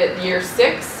that at year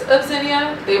 6 of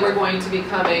Zinnia, they were going to be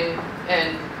coming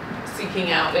and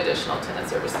seeking out additional tenant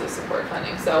services support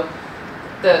funding. So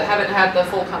haven't had the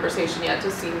full conversation yet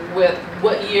to see with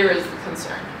what year is the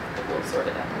concern. We'll sort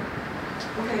it out.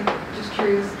 Okay, just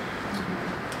curious.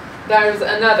 There's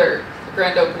another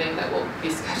grand opening that will be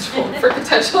scheduled for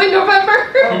potentially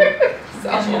November. So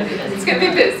it's gonna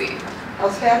be busy.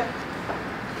 LSTAT?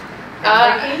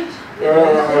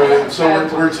 So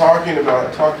we're talked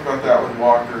about that with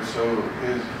Walker, so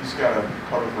he's got a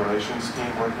public relations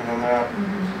team working on that.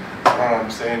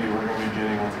 Sandy, we're gonna be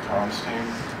getting with the comms team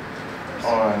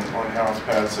on house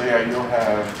pads. So yeah, you'll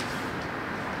have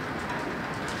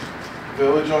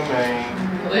Village on Main,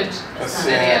 Village,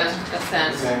 Ascent,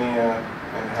 Ascent. Zinnia,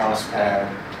 and house pad.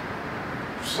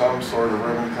 Some sort of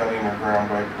ribbon cutting or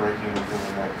groundbreaking within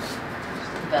the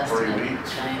next 3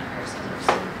 weeks. Giant person or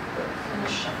something.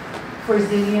 For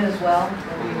Zinnia as well?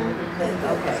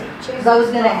 Okay. Because I was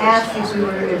gonna ask if we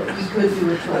could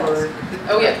do a tour,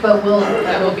 Oh, yeah, but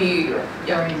that will be,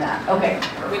 during that. Okay.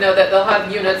 we know that they'll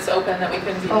have units open that we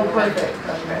can view. Oh, perfect,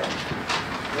 okay.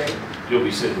 Great. You'll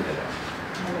be sitting it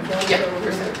out. Yeah,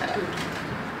 we're setting that up.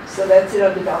 So that's it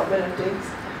on development updates?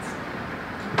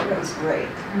 That was great.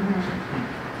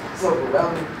 It's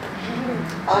overwhelming.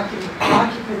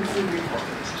 Occupancy report.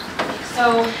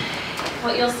 So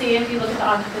what you'll see if you look at the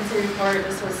occupancy report,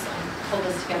 this was pulled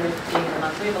this together at the beginning of the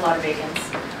month. We have a lot of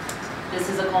vacants. This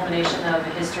is a culmination of a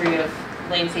history of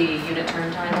lengthy unit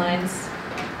turn timelines,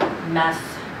 meth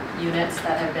units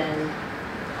that have been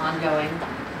ongoing.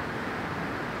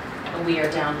 We are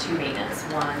down 2 maintenance.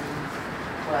 One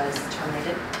was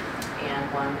terminated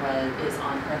and one is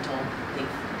on parental leave.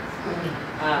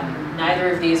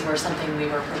 Neither of these were something we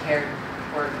were prepared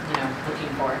or looking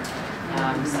for.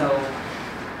 So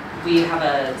we have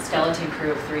a skeleton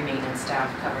crew of 3 maintenance staff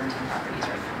covering 10 properties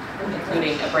right now,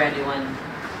 including a brand new one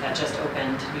that just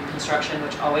opened, new construction,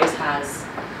 which always has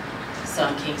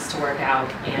some kinks to work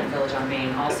out, and Village on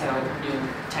Main also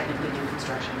technically new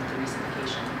construction with the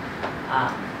recertification.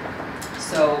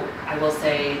 So I will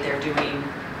say they're doing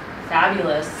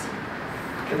fabulous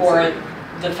for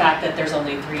the fact that there's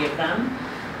only 3 of them.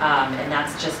 And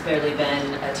that's just barely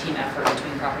been a team effort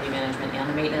between property management and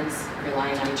the maintenance,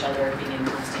 relying on each other, being in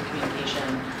constant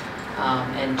communication,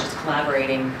 and just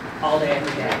collaborating all day,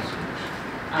 every day.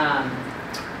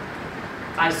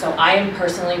 So I am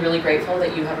personally really grateful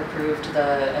that you have approved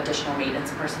the additional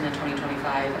maintenance person in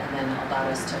 2025 and then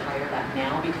allowed us to hire that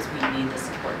now, because we need the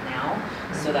support now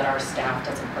so that our staff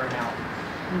doesn't burn out.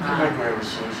 I think we have a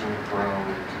solution with parental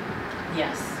leave too.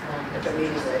 Yes. At the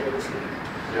meeting later this week.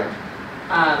 Yeah.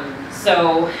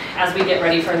 So as we get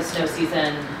ready for the snow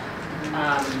season,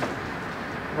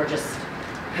 we're just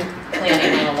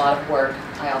planning on a lot of work.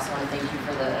 I also want to thank you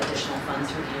for the additional funds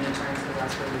for the unit turns, because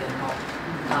that's really going to help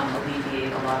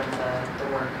alleviate a lot of the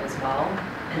work as well,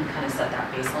 and kind of set that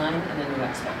baseline and a new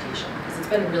expectation, because it's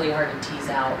been really hard to tease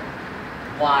out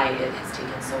why it has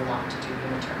taken so long to do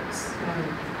unit turns.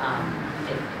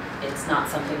 It's not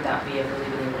something that we have really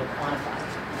been able to quantify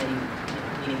in any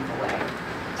meaningful way.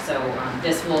 So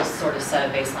this will sort of set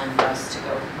a baseline for us to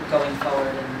going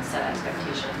forward and set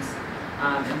expectations.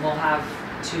 And we'll have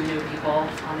 2 new people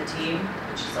on the team,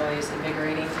 which is always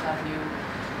invigorating to have new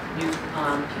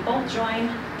people join.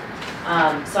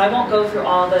 So I won't go through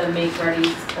all the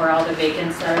make-readies or all the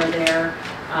vacants that are there.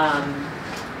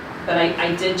 But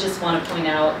I did just want to point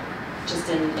out, just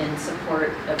in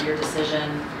support of your decision,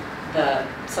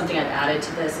 something I've added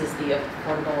to this is the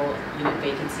affordable unit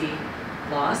vacancy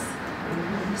loss.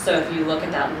 So if you look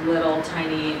at that little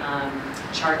tiny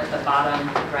chart at the bottom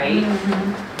right,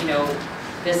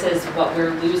 this is what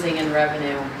we're losing in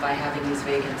revenue by having these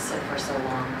vacants sit for so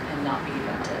long and not be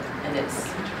rented. And it's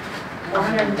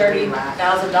 $430,000.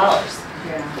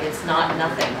 Yeah. It's not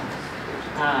nothing.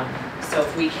 So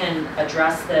if we can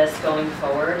address this going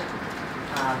forward,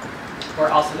 we're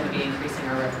also going to be increasing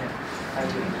our revenue by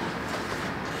doing that.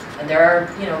 And there are,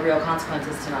 real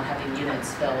consequences to not having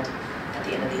units filled at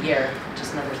the end of the year.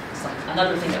 Just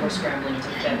another thing that we're scrambling to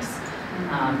fix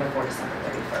before December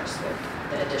 31st with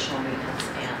the additional maintenance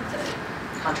and the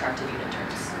contracted unit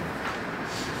terms.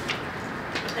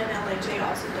 And LHA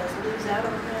also does lose out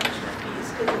on management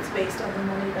fees because it's based on the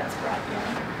money that's brought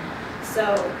in.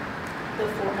 So the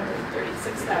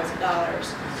 $436,000,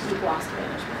 we've lost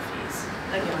management fees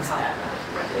against that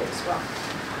revenue as well.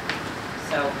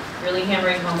 So really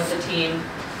hammering home with the team.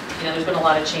 There's been a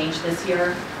lot of change this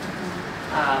year.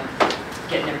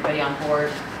 Getting everybody on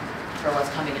board for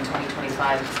what's coming in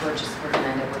 2025, because we're going to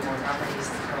end up with more properties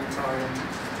going forward.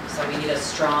 And so we need a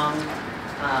strong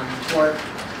core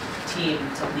team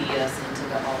to lead us into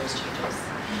all those changes.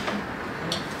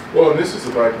 Well, and this is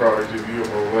a byproduct of you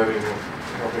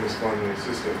helping us fund the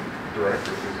assistant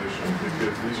director position,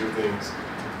 because these are things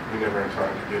we never had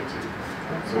time to get to.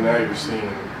 So now you're seeing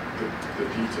the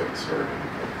details starting to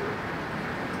come through.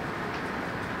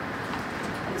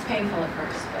 It's painful at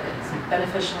first, but it's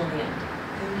beneficial in the end.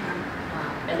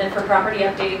 And then for property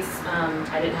updates,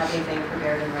 I didn't have anything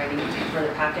prepared in writing for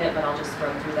the packet, but I'll just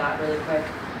run through that really quick.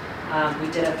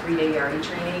 We did a 3-day Yardi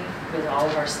training with all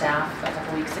of our staff a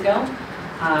couple weeks ago,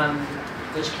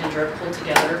 which Kendra pulled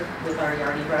together with our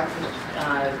Yardi rep,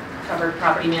 which covered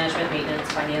property management, maintenance,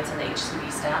 finance, and the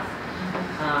HCB staff.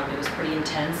 It was pretty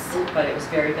intense, but it was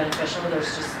very beneficial.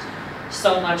 There's just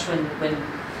so much when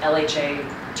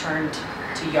LHA turned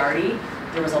to Yardi.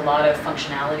 There was a lot of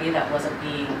functionality that wasn't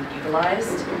being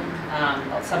utilized.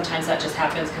 Sometimes that just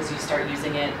happens because you start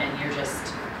using it and you're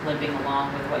just limping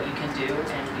along with what you can do,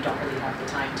 and you don't really have the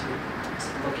time to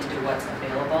look into what's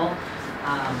available.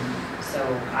 So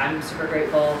I'm super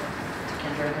grateful to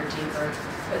Kendra and her team for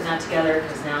putting that together,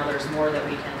 because now there's more that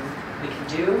we can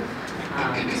do,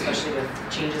 especially with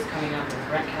changes coming up with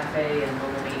Rent Cafe and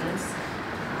mobile maintenance.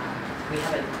 We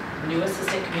have a new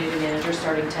assistant community manager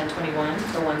starting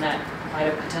 10/21, the one that might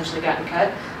have potentially gotten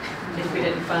cut if we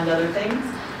didn't fund other things.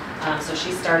 So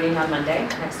she's starting on Monday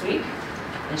next week,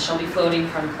 and she'll be floating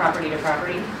from property to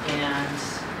property, and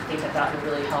I think that would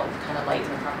really help kind of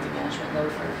lighten the property management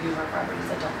load for a few of our properties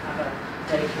that don't have a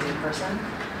dedicated person.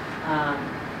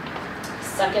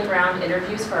 Second round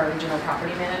interviews for our regional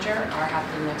property manager are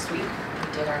happening next week.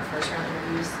 We did our first round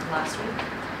interviews last week.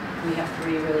 We have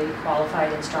 3 really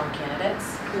qualified and strong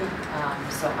candidates.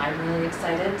 So I'm really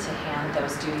excited to hand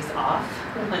those duties off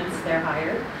once they're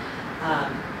hired.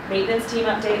 Maintenance team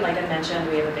update, like I mentioned,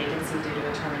 we have a vacancy due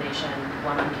to a termination,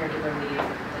 1 on caregiver leave,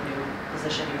 the new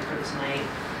position you approved tonight.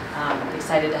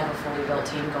 Excited to have a fully built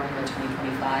team going into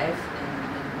 2025 and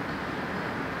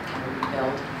kind of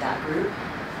rebuild that group.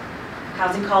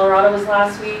 Housing Colorado was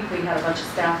last week. We had a bunch of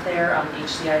staff there on the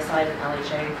HCI side and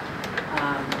LHA.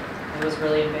 It was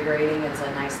really invigorating. It's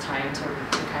a nice time to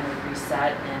kind of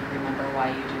reset and remember why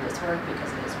you do this work,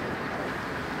 because it is really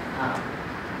hard.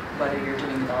 Whether you're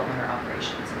doing development or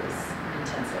operations, it is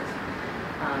intensive.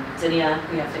 Zinnia,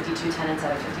 we have 52 tenants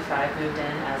out of 55 moved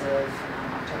in as of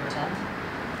October 10th.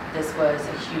 This was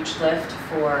a huge lift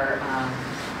for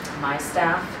my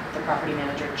staff, the property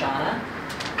manager, Jonna,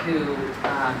 who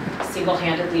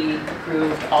single-handedly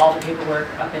approved all the paperwork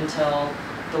up until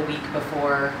the week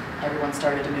before everyone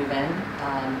started to move in,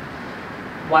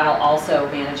 while also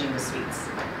managing the suites.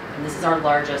 And this is our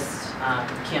largest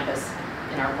campus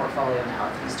in our portfolio now,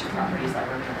 of these 2 properties that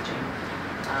we're managing.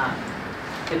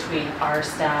 Between our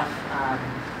staff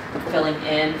filling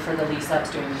in for the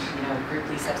lease-ups, doing group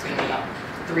lease-ups, we had about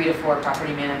 3 to 4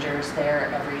 property managers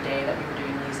there every day that we were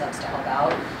doing lease-ups to help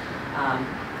out.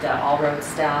 The all-road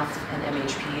staff and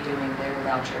MHP doing their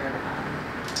voucher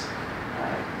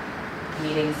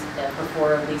meetings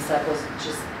before lease-up was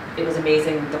just, it was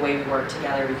amazing the way we worked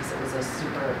together, because it was a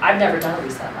super, I've never done a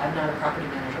lease-up. I'm not a property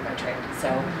manager by trade, so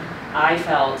I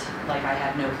felt like I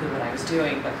had no clue what I was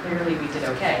doing, but clearly we did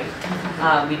okay.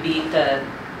 We beat the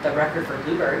record for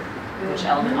Bluebird, which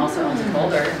Element also owns in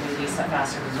Boulder, and we leased up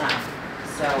faster than that.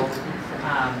 So,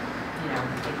 I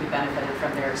think we benefited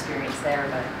from their experience there,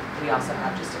 but we also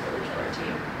have just a really killer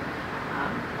team.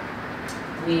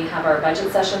 We have our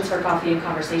budget sessions for Coffee and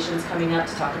Conversations coming up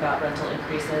to talk about rental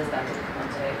increases. That did come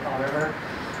up today at Fall River.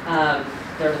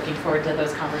 They're looking forward to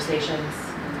those conversations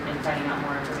and finding out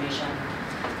more information.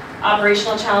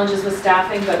 Operational challenges with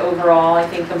staffing, but overall I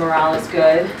think the morale is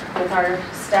good with our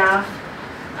staff.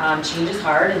 Change is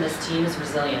hard, and this team is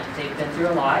resilient. They've been through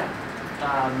a lot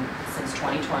since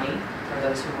 2020 for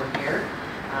those who were here,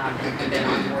 and have been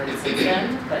onboarded since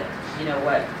then. But you know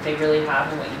what they really have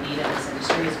and what you need in this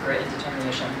industry is grit and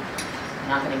determination. I'm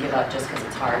not going to give up just because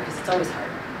it's hard, because it's always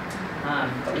hard.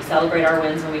 But we celebrate our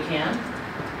wins when we can,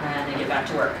 and then get back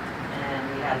to work.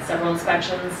 And we had several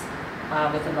inspections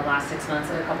within the last 6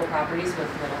 months at a couple properties with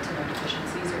little to no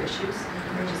deficiencies or issues,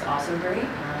 which is also great.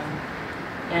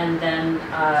 And then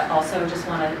also just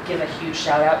want to give a huge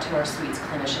shout out to our suites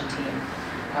clinician team.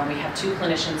 We have 2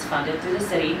 clinicians funded through the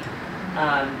city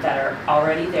that are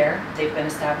already there. They've been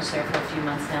established there for a few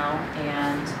months now,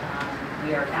 and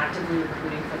we are actively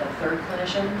recruiting for the 3rd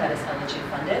clinician that is LHA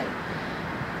funded.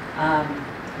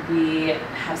 We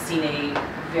have seen a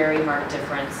very marked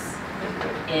difference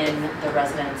in the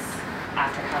residents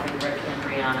after having Rick and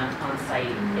Brianna on site.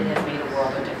 It has made a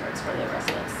world of difference for the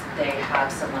residents. They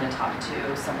have someone to talk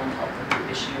to, someone to help them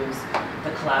through issues.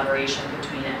 The collaboration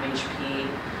between MHP,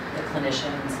 the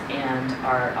clinicians, and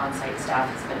our on-site staff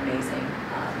has been amazing.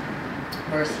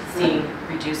 We're seeing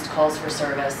reduced calls for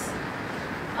service,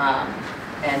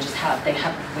 and they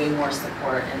have way more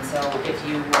support. And so if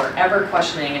you were ever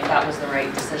questioning if that was the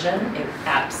right decision, it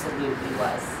absolutely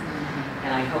was.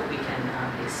 And I hope we can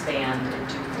expand and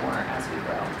do more as we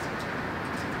grow.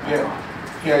 That's all.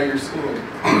 Yeah, you're seeing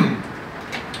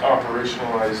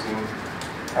operationalizing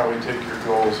how we take your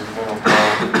goals of mental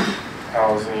health,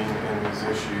 housing, and these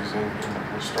issues, and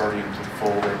we're starting to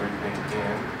fold everything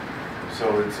in.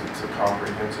 So it's a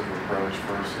comprehensive approach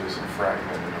versus a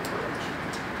fragmented approach.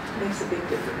 Makes a big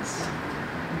difference.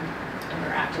 And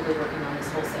we're actively working on this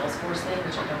whole Salesforce thing,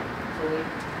 which I don't fully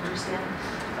understand.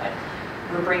 But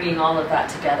we're bringing all of that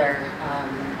together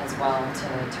as well to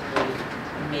really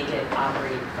make it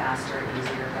operate faster,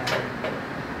 easier, better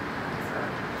for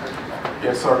people.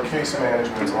 Yes, our case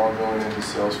management's all going into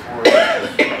Salesforce,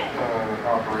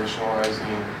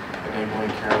 operationalizing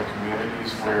enabling care in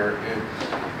communities where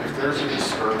if there's a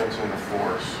disturbance in the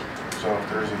force, so if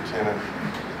there's a tenant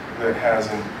that has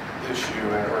an issue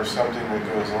or something that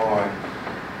goes on,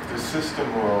 the system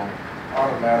will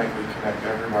automatically connect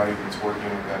everybody that's working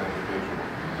with that individual.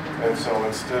 And so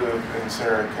instead of, and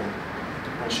Sarah can,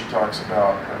 when she talks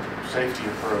about her safety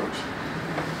approach,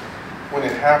 when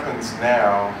it happens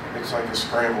now, it's like a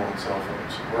scramble in cell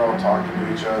phones. We're all talking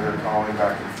to each other, calling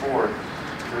back and forth.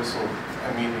 This will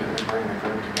immediately bring the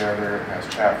group together. It has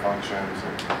chat functions.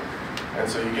 And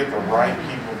so you get the right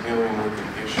people dealing with the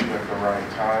issue at the right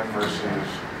time versus,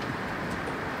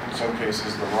 in some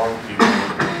cases, the wrong people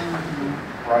at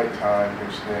the right time,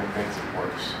 which then makes it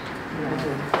worse.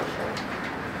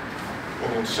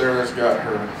 And then Sarah's got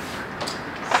her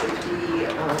Safety,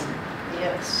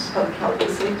 yes. Public health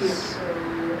and safety. So,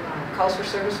 calls for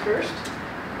service first.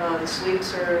 The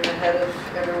suites are ahead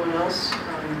of everyone else,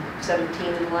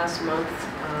 17 in the last month.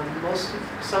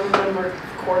 Some of them were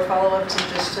core follow-ups,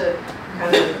 and just to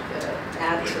kind of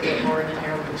add to what Lauren and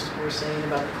Harold were saying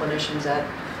about the clinicians at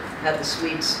the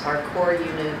suites. Our core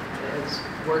unit is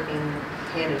working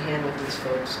hand in hand with these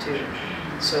folks too.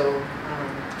 So,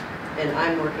 and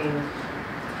I'm working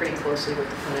pretty closely with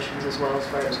the clinicians as well as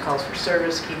far as calls for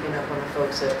service, keeping up on the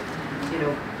folks that,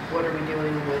 what are we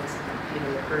doing with,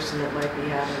 the person that might be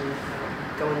having,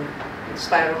 going,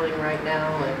 spiraling right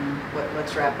now, like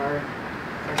let's wrap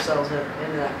ourselves up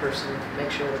into that person,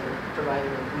 make sure that we're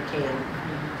providing what we can.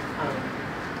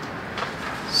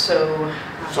 So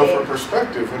for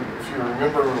perspective, if you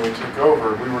remember when we took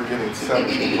over, we were getting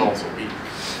 17 calls a week.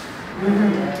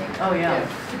 Oh, yeah.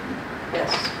 Yes.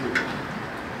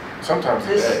 Sometimes a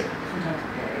day.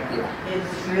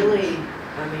 It's really,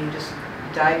 just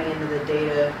diving into the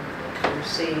data, we're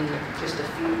seeing just a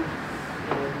few,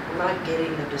 we're not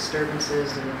getting the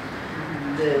disturbances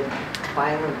and the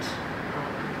violent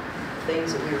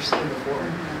things that we were seeing before.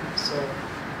 So,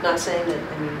 not saying that,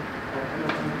 I'm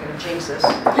not going to jinx this,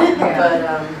 but,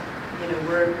 we've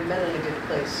been in a good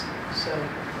place. So,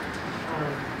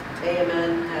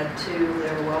 AMN had 2,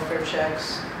 there were welfare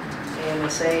checks.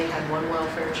 AMSA had 1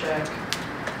 welfare check.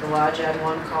 The Lodge had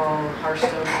 1 call.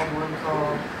 Hearthstone had 1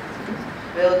 call.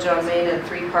 Village on Main had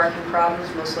 3 parking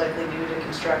problems, most likely due to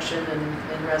construction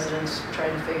and residents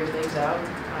trying to figure things out.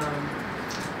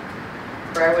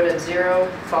 Briarwood had 0.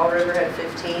 Fall River had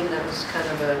 15. That was kind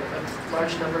of a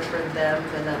large number for them,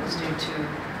 and that was due to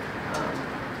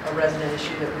a resident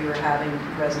issue that we were having.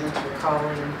 Residents were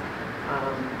calling.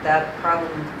 That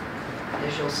problem,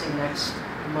 as you'll see next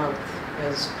month,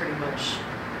 has pretty much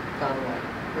gone away,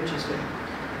 which is good.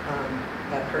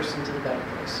 That person's in a better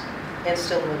place and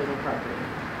still living on property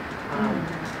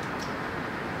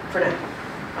for now.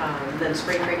 Then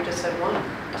Spring Creek just had 1,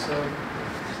 so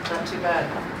not too bad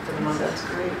for the month. That's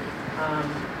great.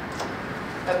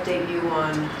 Update you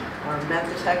on our meth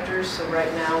detectors. So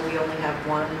right now we only have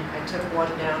 1. I took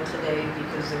 1 down today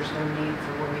because there's no need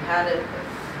for when we had it.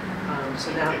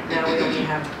 So now we only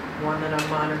have 1 that I'm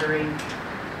monitoring.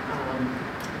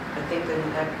 I think the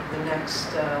next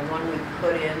one we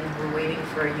put in, we're waiting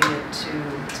for a unit to,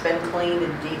 it's been cleaned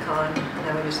and deconned,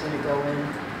 now we just need to go in.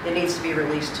 It needs to be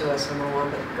released to us, number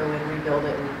 1, but go in, rebuild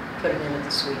it, and put it in at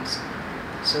the suites.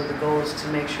 So the goal is to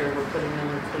make sure we're putting in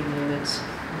the clean units.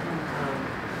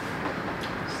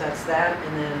 So that's that,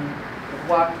 and then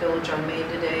Walk Village on Main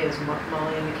today, as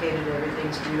Molly indicated,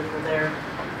 everything's beautiful there.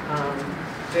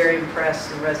 Very impressed,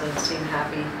 the residents seem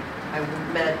happy. I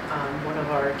met one of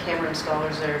our camera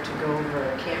installers there to go over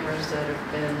our cameras that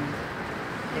have been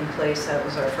in place. That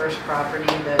was our first property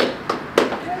that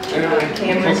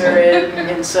cameras are in,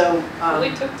 and so It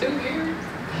only took 2 years.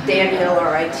 Daniel,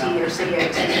 our city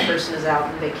IT person, is out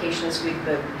on vacation this week,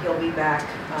 but he'll be back.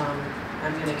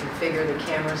 I'm going to configure the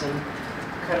cameras and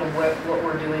kind of what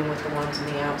we're doing with the ones on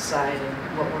the outside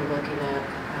and what we're looking at.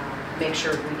 Make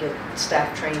sure we get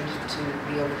staff trained to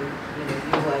be able to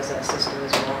utilize that system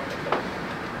as well.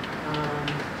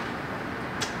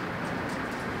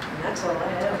 And that's all I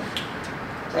have.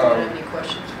 Does anyone have any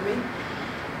questions for me?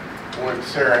 What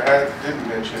Sarah didn't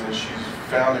mention is she's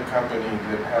found a company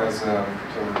that has, so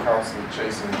we're constantly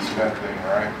chasing this meth thing,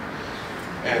 right?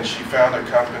 And she found a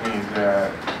company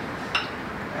that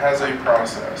has a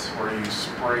process where you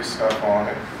spray stuff on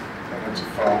it, and it's a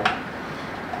foam.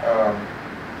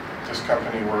 This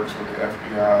company works with the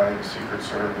FBI, the Secret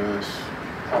Service,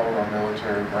 all of our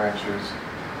military branches,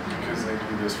 because they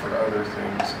do this for other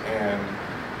things. And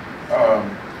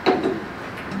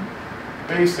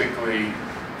basically,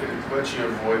 it lets you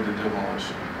avoid the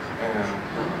demolition.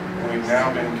 And we've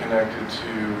now been connected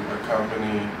to a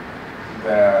company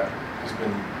that has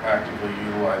been actively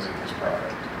utilizing this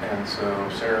product. And so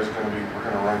Sarah's we're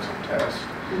going to run some tests.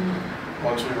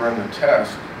 Once we run the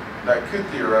test, that could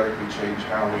theoretically change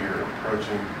how we are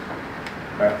approaching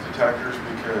meth detectors,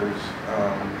 because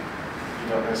you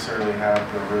don't necessarily have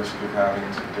the risk of having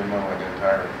to demo an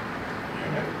entire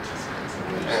unit.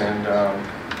 And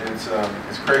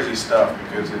it's crazy stuff,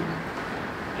 because it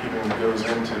even goes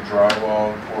into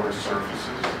drywall and porous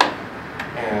surfaces,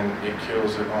 and it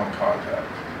kills it on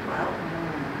contact. Wow.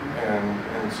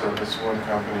 And so this one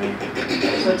company.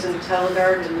 So it's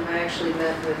IntelliGuard, and I actually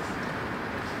met with,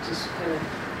 just kind of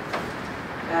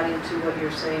adding to what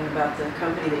you're saying about the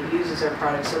company that uses our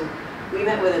product. So we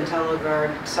met with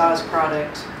IntelliGuard, saw his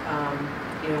product.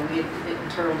 We had an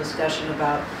internal discussion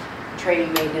about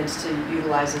training maintenance to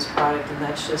utilize this product, and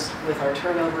that's just, with our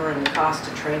turnover and the cost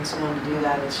to train someone to do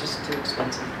that, it's just too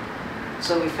expensive.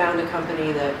 So we found a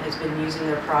company that has been using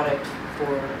their product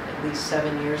for at least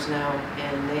 7 years now,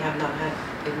 and they've not had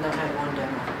one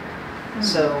demo.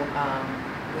 So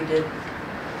we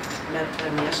met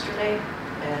them yesterday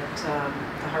at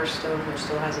the Hearthstone, which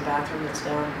still has a bathroom that's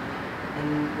down,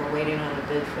 and we're waiting on a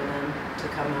bid for them to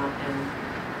come out and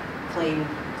clean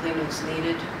what's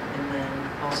needed, and then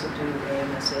also do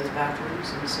AMSA's bathrooms.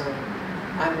 And so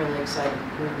I'm really excited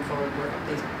moving forward.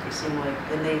 They seem like,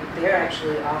 and they're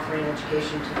actually offering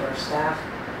education to our staff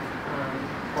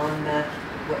on meth,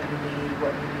 what you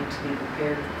need to be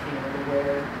prepared, to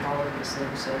wear, all of these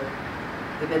things. So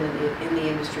they've been in the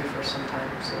industry for some time,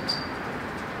 so it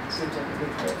seems like a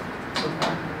good fit so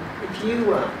far.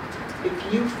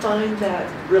 If you find that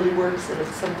really works and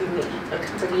it's something that a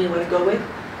company you want to go with,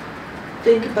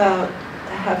 think about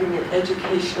having an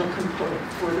educational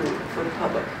component for the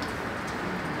public.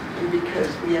 Because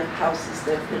we have houses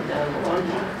that have been down a long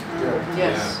time.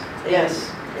 Yes.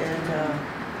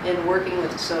 And working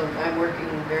with, so I'm working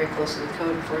very closely with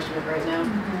code enforcement right now.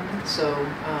 So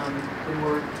we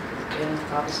work in,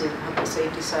 obviously, the public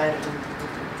safety side and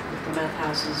with the meth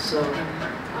houses. So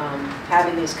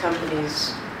having these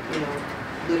companies,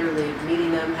 literally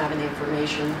meeting them, having the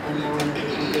information, and knowing that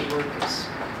they do good work is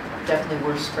definitely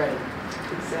worth spreading.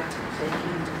 exactly, thank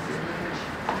you.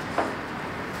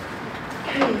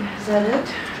 Okay, is that it?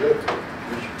 Good.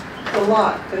 It's a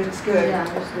lot, but it's good. Yeah,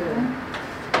 that's good.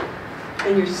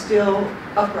 And you're still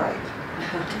upright.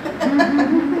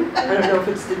 I don't know if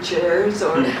it's the chairs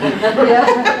or,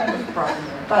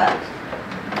 but,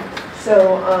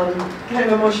 so, can I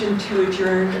have a motion to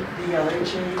adjourn the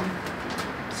LHA?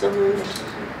 So moved.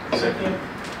 Second.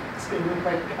 It's been moved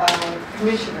by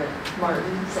Commissioner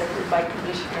Martin, seconded by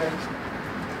Commissioner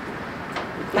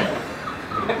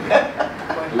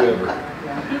Whoever.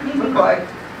 McCoy.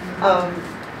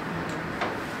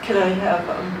 Can I have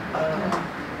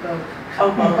vote?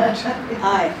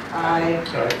 Aye. Aye.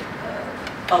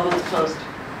 All those opposed?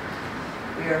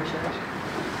 We are adjourned.